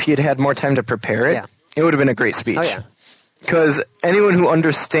better, if he had had more time to prepare it, it would have been a great speech. Oh, yeah. Because anyone who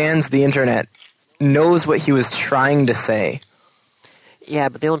understands the internet knows what he was trying to say. Yeah,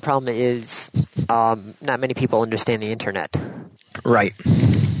 but the only problem is not many people understand the internet. Right.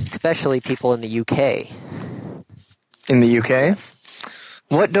 Especially people in the UK. In the UK? Yes.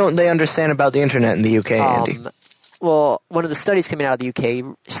 What don't they understand about the internet in the UK, Andy? Well, one of the studies coming out of the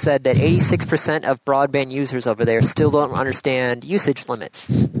UK said that 86% of broadband users over there still don't understand usage limits,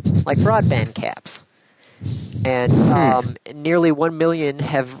 like broadband caps. And nearly 1 million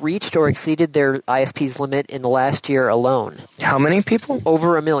have reached or exceeded their ISP's limit in the last year alone. How many people?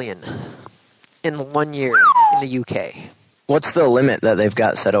 Over 1 million in 1 year in the UK. What's the limit that they've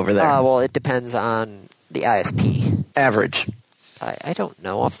got set over there? Well, it depends on the ISP. Average. I don't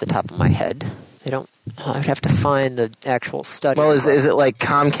know off the top of my head. They don't. I'd have to find the actual study. Well, is it like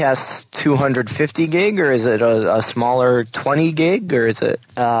Comcast's 250 gig, or is it a smaller 20 gig, or is it?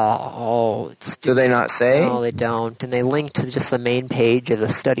 Do they not say? No, they don't, and they link to just the main page of the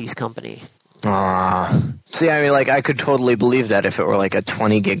studies company. See, I mean, like, I could totally believe that if it were like a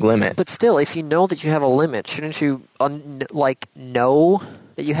 20 gig limit. But still, if you know that you have a limit, shouldn't you know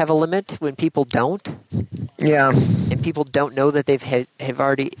that you have a limit when people don't? Yeah. And people don't know that they've have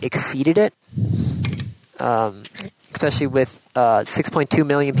already exceeded it. Especially with 6.2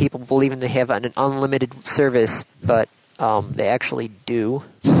 million people believing they have an unlimited service, but they actually do.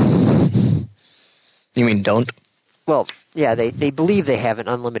 You mean don't? Well, yeah, they believe they have an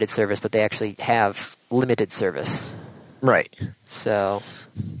unlimited service, but they actually have limited service. Right. So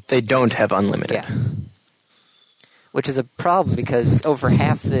they don't have unlimited. Yeah. Which is a problem because over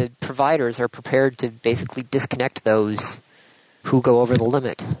half the providers are prepared to basically disconnect those who go over the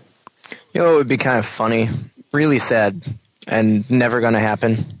limit. You know, it would be kind of funny, really sad, and never going to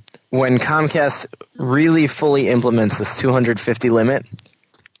happen. When Comcast really fully implements this 250 limit,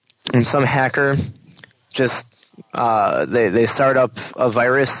 and some hacker just, they start up a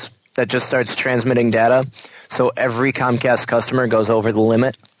virus that just starts transmitting data, so every Comcast customer goes over the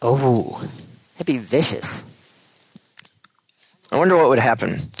limit. Oh, that'd be vicious. I wonder what would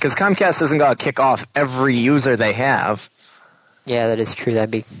happen, because Comcast isn't going to kick off every user they have. Yeah, that is true. That'd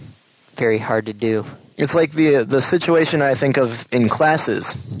be very hard to do. It's like the situation I think of in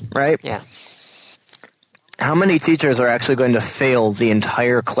classes, right? Yeah. How many teachers are actually going to fail the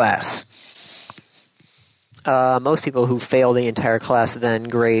entire class? Most people who fail the entire class then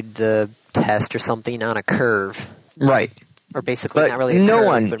grade the test or something on a curve. Right. Or basically but not really a no curve,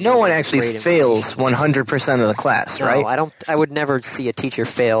 one, but no really one actually fails 100% of the class, no, right? I would never see a teacher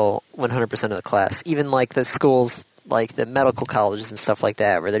fail 100% of the class. Even like the schools, like the medical colleges and stuff like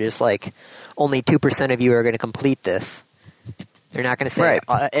that, where they're just like, only 2% of you are going to complete this. They're not going to say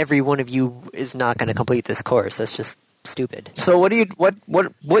every one of you is not going to complete this course. That's just stupid. So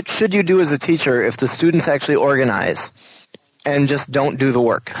what should you do as a teacher if the students actually organize and just don't do the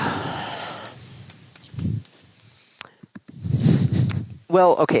work?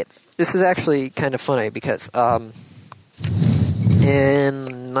 Well, okay, this is actually kind of funny because in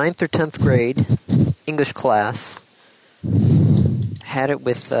 9th or 10th grade English class, had it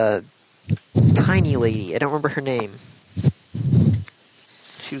with a tiny lady. I don't remember her name.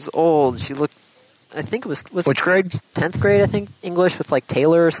 She was old. She looked, I think it was Which grade? 10th grade, I think, English with like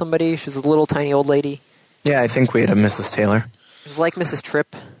Taylor or somebody. She was a little tiny old lady. Yeah, I think we had a Mrs. Taylor. It was like Mrs.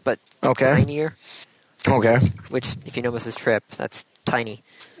 Tripp, but Okay. tinier. Okay. Which, if you know Mrs. Tripp, that's tiny.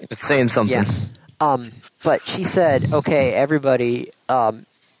 It's saying something. Yeah. But she said, okay, everybody,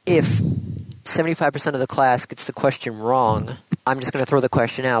 if 75% of the class gets the question wrong, I'm just going to throw the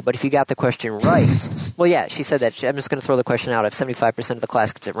question out. But if you got the question right, well, yeah, she said that. I'm just going to throw the question out if 75% of the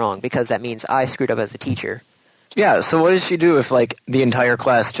class gets it wrong, because that means I screwed up as a teacher. Yeah, so what does she do if, like, the entire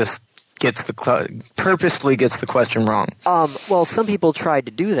class just purposefully gets the question wrong? Well, some people tried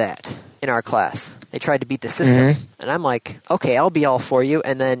to do that in our class. They tried to beat the system. And I'm like, okay, I'll be all for you.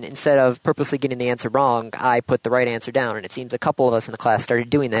 And then instead of purposely getting the answer wrong, I put the right answer down. And it seems a couple of us in the class started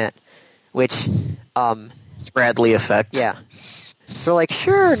doing that. which, Bradley effect. yeah. So we're like,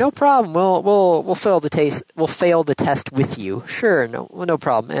 sure, no problem. We'll fail the test. We'll fail the test with you. Sure, no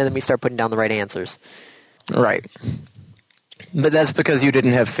problem. And then we start putting down the right answers. Right. But that's because you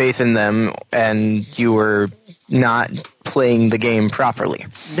didn't have faith in them and you were not playing the game properly.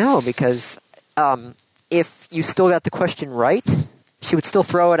 No, because if you still got the question right, she would still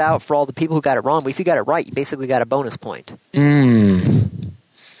throw it out for all the people who got it wrong. But if you got it right, you basically got a bonus point.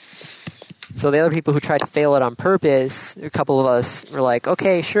 So the other people who tried to fail it on purpose, a couple of us were like,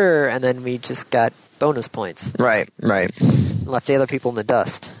 okay, sure, and then we just got bonus points. Right. And left the other people in the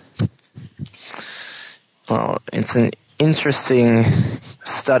dust. Well, it's an interesting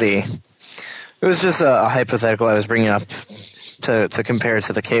study. It was just a hypothetical I was bringing up to compare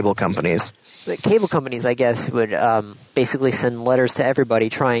to the cable companies. The cable companies, I guess, would basically send letters to everybody,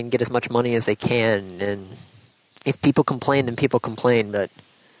 try and get as much money as they can, and if people complain, then people complain, but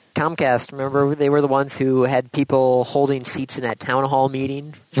Comcast, remember, they were the ones who had people holding seats in that town hall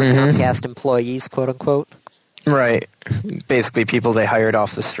meeting for Comcast employees, quote-unquote? Right. Basically people they hired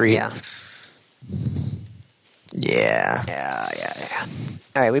off the street. Yeah.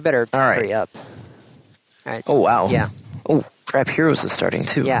 All right, we better hurry up. All right. Oh, wow. Yeah. Oh, Crap Heroes is starting,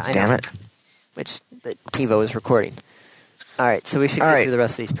 too. Yeah, I Damn know. it. Which the TiVo is recording. All right, so we should get through the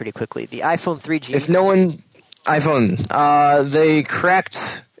rest of these pretty quickly. The iPhone 3G. If no one... iPhone. They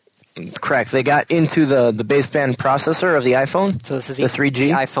cracked... They got into the baseband processor of the iPhone. So this is the 3G.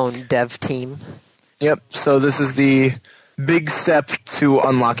 The iPhone dev team. Yep. So this is the big step to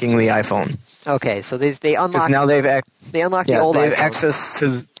unlocking the iPhone. Okay, so they unlock. Because now they've unlocked the old iPhone. They have access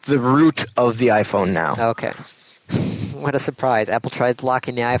to the root of the iPhone now. Okay. What a surprise! Apple tried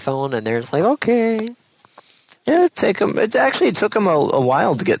locking the iPhone, and they're just like, okay. Yeah, it actually took them a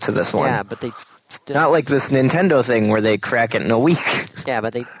while to get to this one. Yeah, but they. Still, not like this Nintendo thing where they crack it in a week. Yeah,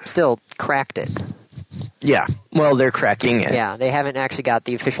 but they still cracked it. Yeah, well, they're cracking it. Yeah, they haven't actually got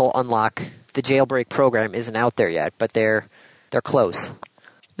the official unlock. The jailbreak program isn't out there yet, but they're close.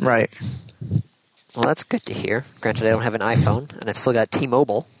 Right. Well, that's good to hear. Granted, I don't have an iPhone, and I've still got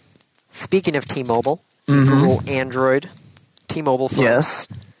T-Mobile. Speaking of T-Mobile, Google Android T-Mobile phone. Yes.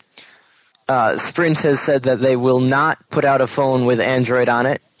 Sprint has said that they will not put out a phone with Android on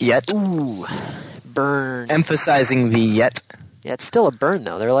it yet. Ooh, burn. Emphasizing the yet. Yeah, it's still a burn,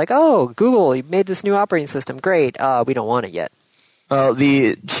 though. They're like, oh, Google, you made this new operating system. Great. We don't want it yet. Well,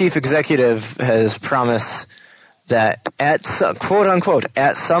 the chief executive has promised that quote-unquote,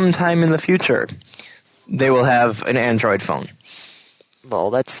 at some time in the future, they will have an Android phone.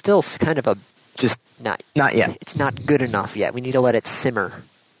 Well, that's still kind of just not yet. It's not good enough yet. We need to let it simmer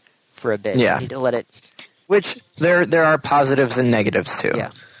for a bit. Yeah. We need to let it... Which, there are positives and negatives, too.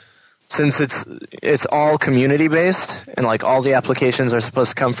 Yeah. Since it's all community-based, and like all the applications are supposed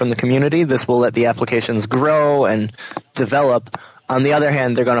to come from the community, this will let the applications grow and develop. On the other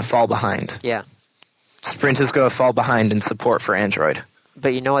hand, they're going to fall behind. Yeah. Sprint is going to fall behind in support for Android.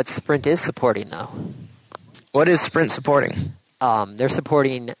 But you know what Sprint is supporting, though? What is Sprint supporting? They're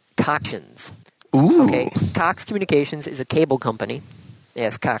supporting Coxions. Ooh. Okay, Cox Communications is a cable company.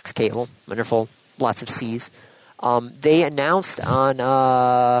 Yes, Cox Cable. Wonderful. Lots of C's. They announced on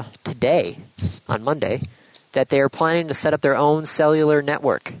today, on Monday, that they are planning to set up their own cellular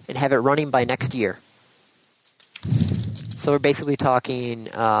network and have it running by next year. So we're basically talking,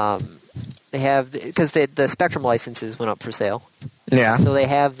 they have, because the Spectrum licenses went up for sale. Yeah. So they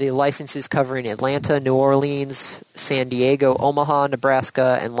have the licenses covering Atlanta, New Orleans, San Diego, Omaha,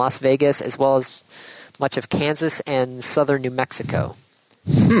 Nebraska, and Las Vegas, as well as much of Kansas and southern New Mexico.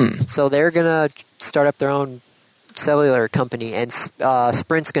 So they're going to start up their own cellular company, and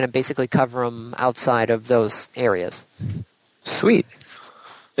Sprint's going to basically cover them outside of those areas. Sweet.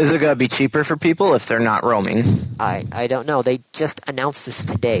 Is it going to be cheaper for people if they're not roaming? I don't know. They just announced this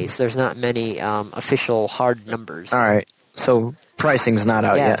today, so there's not many official hard numbers. All right. So pricing's not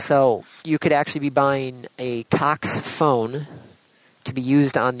out yet. Yeah, so you could actually be buying a Cox phone to be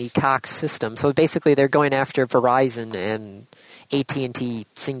used on the Cox system. So basically they're going after Verizon and AT&T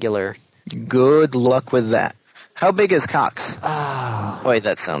Singular. Good luck with that. How big is Cox? Oh. Wait,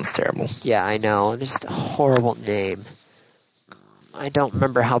 that sounds terrible. Yeah, I know. Just a horrible name. I don't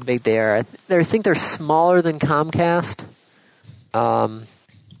remember how big they are. I think they're smaller than Comcast,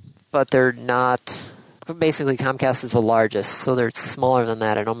 but they're not... Basically, Comcast is the largest, so they're smaller than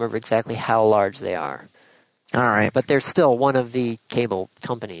that. I don't remember exactly how large they are. All right. But they're still one of the cable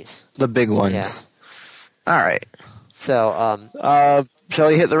companies. The big ones. Yeah. All right. So, shall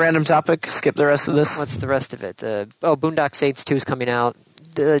we hit the random topic? Skip the rest of this? what's the rest of it? Boondock Saints 2 is coming out.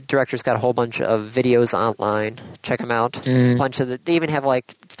 the director's got a whole bunch of videos online. Check them out. A bunch of they even have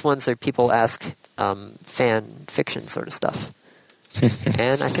like ones that people ask fan fiction sort of stuff.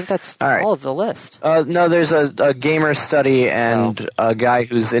 And I think that's all of the list. No, there's a gamer study and a guy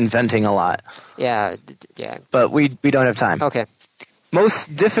who's inventing a lot. Yeah. But we don't have time. Okay.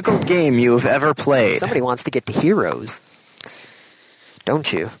 Most difficult game you've ever played? Somebody wants to get to Heroes.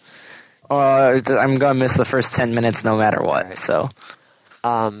 Don't you? I'm going to miss the first 10 minutes no matter what, Right. so...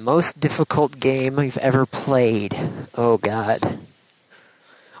 Most difficult game you've ever played. Oh, God.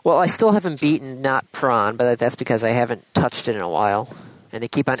 Well, I still haven't beaten Not Prawn, but that's because I haven't touched it in a while. And they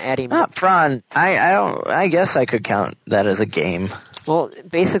keep on adding... Not Prawn. I guess I could count that as a game. Well,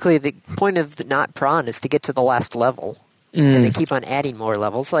 basically, the point of the Not Prawn is to get to the last level. And they keep on adding more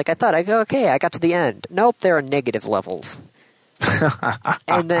levels. Like, I thought, I got to the end. Nope, there are negative levels.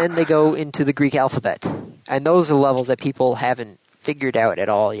 And then they go into the Greek alphabet. And those are levels that people haven't figured out at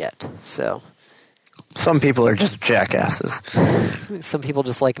all yet. So some people are just jackasses. some people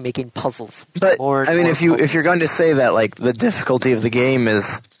just like making puzzles. But if you're going to say that like the difficulty of the game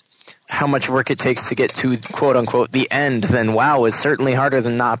is how much work it takes to get to quote unquote the end, then WoW is certainly harder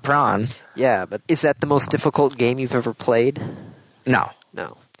than Not Prawn. Yeah, but is that the most difficult game you've ever played? No.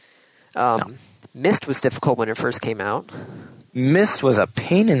 No. Myst was difficult when it first came out. Myst was a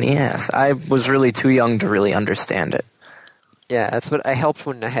pain in the ass. I was really too young to really understand it. Yeah, that's what I helped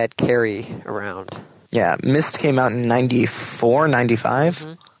when I had Carrie around. Yeah, Myst came out in 94, 95.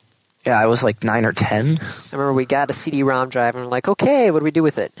 Mm-hmm. Yeah, I was like 9 or 10. I remember we got a CD-ROM drive and we're like, okay, what do we do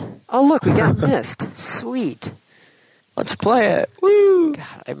with it? Oh, look, we got Myst. Sweet. Let's play it. Woo!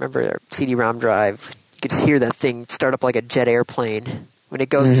 God, I remember our CD-ROM drive. You could just hear that thing start up like a jet airplane. When it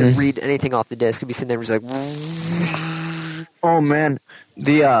goes to read anything off the disc, it'd be sitting there just like... Oh, man.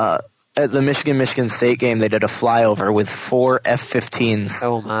 At the Michigan State game, they did a flyover with 4 F-15s.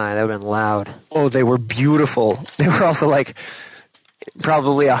 Oh, my. That would have been loud. Oh, they were beautiful. They were also, like,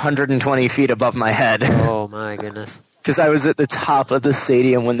 probably 120 feet above my head. Oh, my goodness. Because I was at the top of the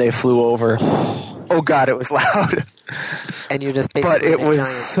stadium when they flew over. Oh, God, it was loud. And you're just basically but it was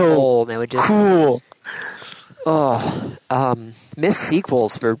so cool. Oh, Myst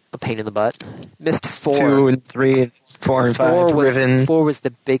sequels were a pain in the butt. Myst 4. 2 and 3 and 4 and 5. Riven. 4 was the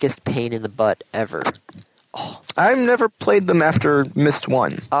biggest pain in the butt ever. Oh. I've never played them after Myst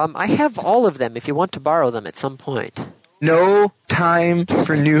 1. I have all of them if you want to borrow them at some point. No time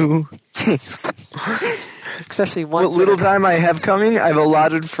for new games. Especially one. What little time I have coming, I've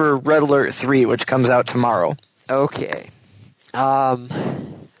allotted for Red Alert 3, which comes out tomorrow. Okay.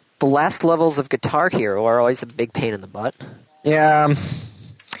 The last levels of Guitar Hero are always a big pain in the butt. Yeah.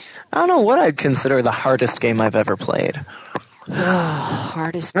 I don't know what I'd consider the hardest game I've ever played.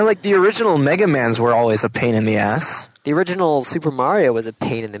 Hardest? Or like the original Mega Mans were always a pain in the ass. The original Super Mario was a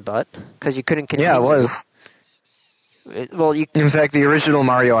pain in the butt because you couldn't continue. Yeah, it was. In fact, the original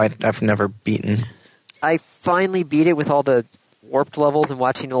Mario I've never beaten. I finally beat it with all the warped levels and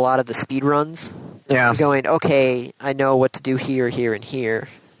watching a lot of the speed runs. Yeah. Going, okay, I know what to do here, here, and here.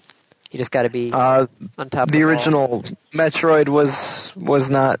 You just got to be on top of the original Metroid was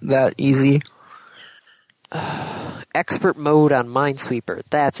not that easy. Expert mode on Minesweeper.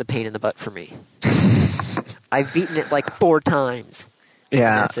 That's a pain in the butt for me. I've beaten it like 4 times.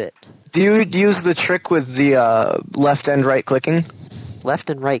 Yeah. That's it. Do you use the trick with the left and right clicking? Left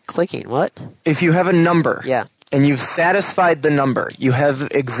and right clicking, what? If you have a number. Yeah. And you've satisfied the number. You have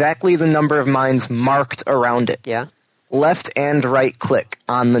exactly the number of mines marked around it. Yeah. Left and right click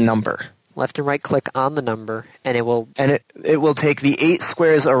on the number. Left and right click on the number, and it will... And it will take the 8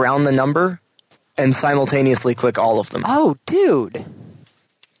 squares around the number and simultaneously click all of them. Oh, dude.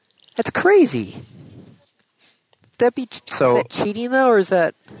 That's crazy. Is that cheating, though, or is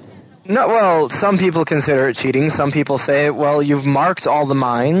that... No, well, some people consider it cheating. Some people say, well, you've marked all the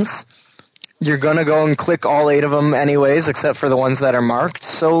mines. You're going to go and click all 8 of them anyways, except for the ones that are marked,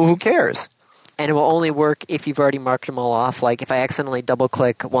 so who cares? And it will only work if you've already marked them all off. Like, if I accidentally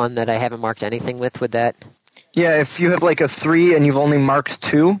double-click one that I haven't marked anything with, would that... Yeah, if you have, like, a 3 and you've only marked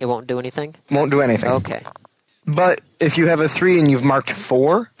 2... It won't do anything? Won't do anything. Okay. But if you have a 3 and you've marked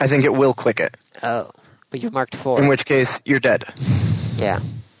 4, I think it will click it. Oh, but you've marked 4. In which case, you're dead. Yeah.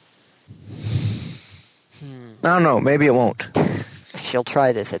 I don't know, maybe it won't. I shall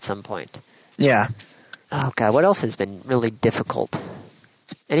try this at some point. Yeah. Oh, God, what else has been really difficult?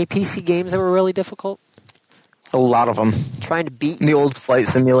 Any PC games that were really difficult? A lot of them. Trying to beat... The old flight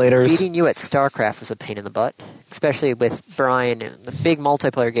simulators. Beating you at StarCraft was a pain in the butt. Especially with Brian and the big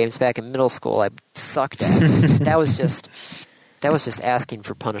multiplayer games back in middle school I sucked at. That was just asking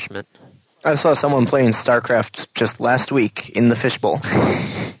for punishment. I saw someone playing StarCraft just last week in the fishbowl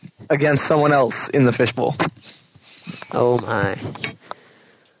against someone else in the fishbowl. Oh my.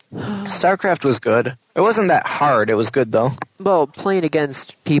 StarCraft was good. It wasn't that hard. It was good, though. Well, playing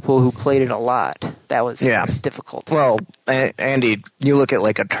against people who played it a lot, that was difficult. Well, Andy, you look at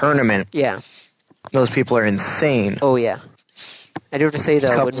like a tournament. Yeah. Those people are insane. Oh, yeah. I do have to say,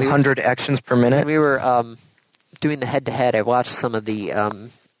 though, a couple hundred actions per minute. When we were doing the head-to-head, I watched some of the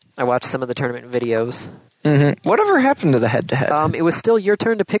tournament videos. Mm-hmm. Whatever happened to the head-to-head? It was still your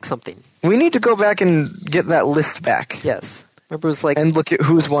turn to pick something. We need to go back and get that list back. Yes. Remember, it was like... And look at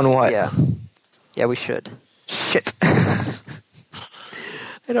who's won what. Yeah. Yeah, we should. Shit. I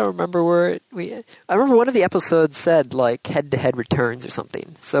don't remember where I remember one of the episodes said, like, head-to-head returns or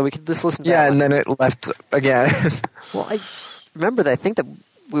something. So we could just listen to that. Yeah, and then it left again. Well, I remember that. I think that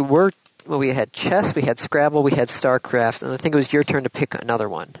we had chess, we had Scrabble, we had StarCraft, and I think it was your turn to pick another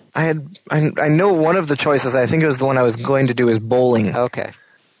one. I know one of the choices, I think it was the one I was going to do, is bowling. Okay.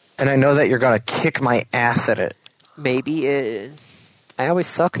 And I know that you're going to kick my ass at it. Maybe. I always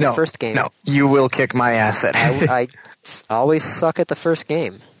suck at the first game. No, you will kick my ass at it. I always suck at the first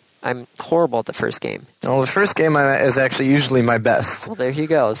game. I'm horrible at the first game. Well, the first game is actually usually my best. Well, there you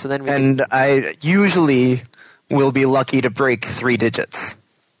go. So then I usually will be lucky to break 3 digits.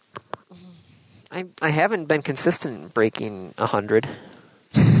 I haven't been consistent in breaking 100.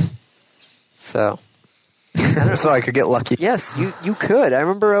 So. So I could get lucky. Yes, you could. I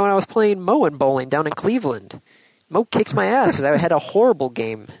remember when I was playing Mo in bowling down in Cleveland. Mo kicked my ass because I had a horrible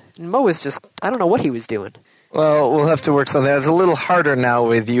game. And Mo was just, I don't know what he was doing. Well, we'll have to work something. It's a little harder now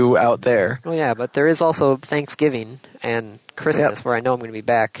with you out there. Oh, yeah, but there is also Thanksgiving and Christmas where I know I'm going to be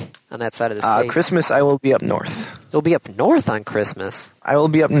back on that side of the state. Christmas, I will be up north. You'll be up north on Christmas? I will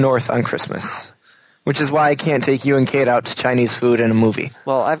be up north on Christmas, which is why I can't take you and Kate out to Chinese food and a movie.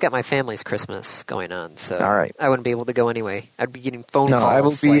 Well, I've got my family's Christmas going on, so all right. I wouldn't be able to go anyway. I'd be getting phone calls. No, I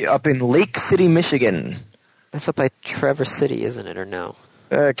will be up in Lake City, Michigan. That's up by Traverse City, isn't it, or no?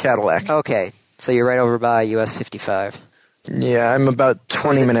 Cadillac. Okay, so you're right over by US 55. Yeah, I'm about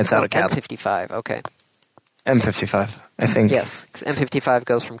 20 minutes out of Cadillac. M55, okay. M55, I think. Yes, because M55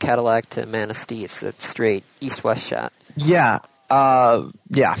 goes from Cadillac to Manistee. It's a straight east-west shot. Yeah,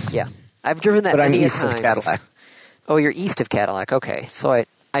 yeah. Yeah, I've driven that but many I'm east times. of Cadillac. Oh, you're east of Cadillac, okay. So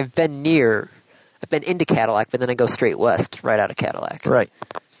I've been into Cadillac, but then I go straight west, right out of Cadillac. Right.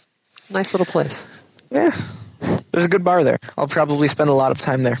 Nice little place. Yeah, there's a good bar there. I'll probably spend a lot of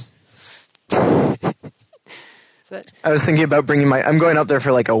time there. I was thinking about I'm going up there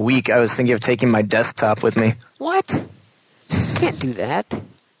for like a week. I was thinking of taking my desktop with me. What? You can't do that.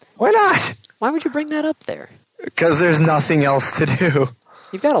 Why not? Why would you bring that up there? Because there's nothing else to do.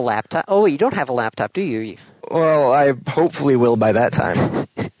 You've got a laptop. Oh, wait, you don't have a laptop, do you? Well, I hopefully will by that time.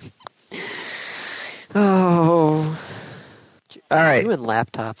 Oh. All right. You and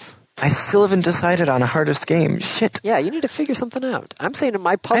laptops. I still haven't decided on a hardest game. Shit. Yeah, you need to figure something out. I'm saying that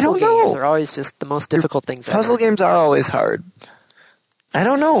my puzzle games are always just the most difficult things ever. Puzzle games are always hard. I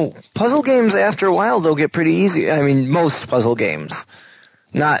don't know. Puzzle games, after a while, they'll get pretty easy. I mean, most puzzle games.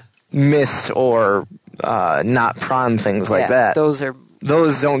 Not Myst or not Prawn, things like that. Those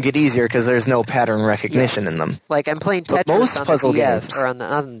don't get easier because there's no pattern recognition in them. Like, I'm playing Tetris on the DS, or on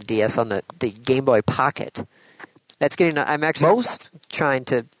the DS, on the Game Boy Pocket. I'm actually trying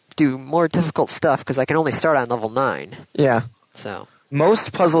to do more difficult stuff because I can only start on level 9. Yeah. So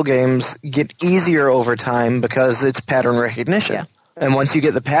most puzzle games get easier over time because it's pattern recognition. Yeah. And once you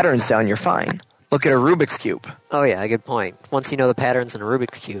get the patterns down, you're fine. Look at a Rubik's Cube. Oh, yeah, good point. Once you know the patterns in a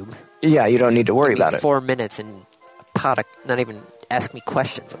Rubik's Cube. Yeah, you don't need to worry about it. 4 minutes and not even ask me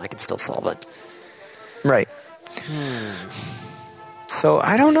questions and I can still solve it. Right. So,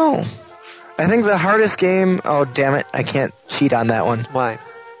 I don't know. I think the hardest game... Oh, damn it. I can't cheat on that one. Why? I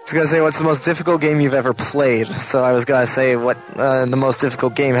was going to say, what's the most difficult game you've ever played? So I was going to say what the most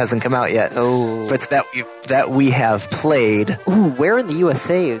difficult game hasn't come out yet. Oh. But it's that we have played. Ooh, where in the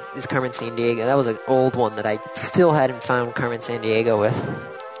USA is Carmen Sandiego? That was an old one that I still hadn't found Carmen Sandiego with.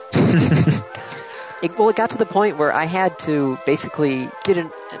 It got to the point where I had to basically get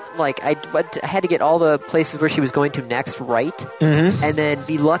I had to get all the places where she was going to next right, and then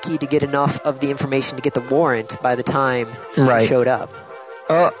be lucky to get enough of the information to get the warrant by the time she showed up.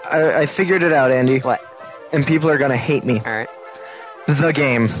 Oh, I figured it out, Andy. What? And people are going to hate me. All right. The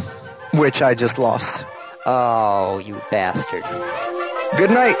game, which I just lost. Oh, you bastard.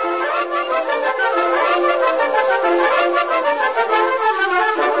 Good night.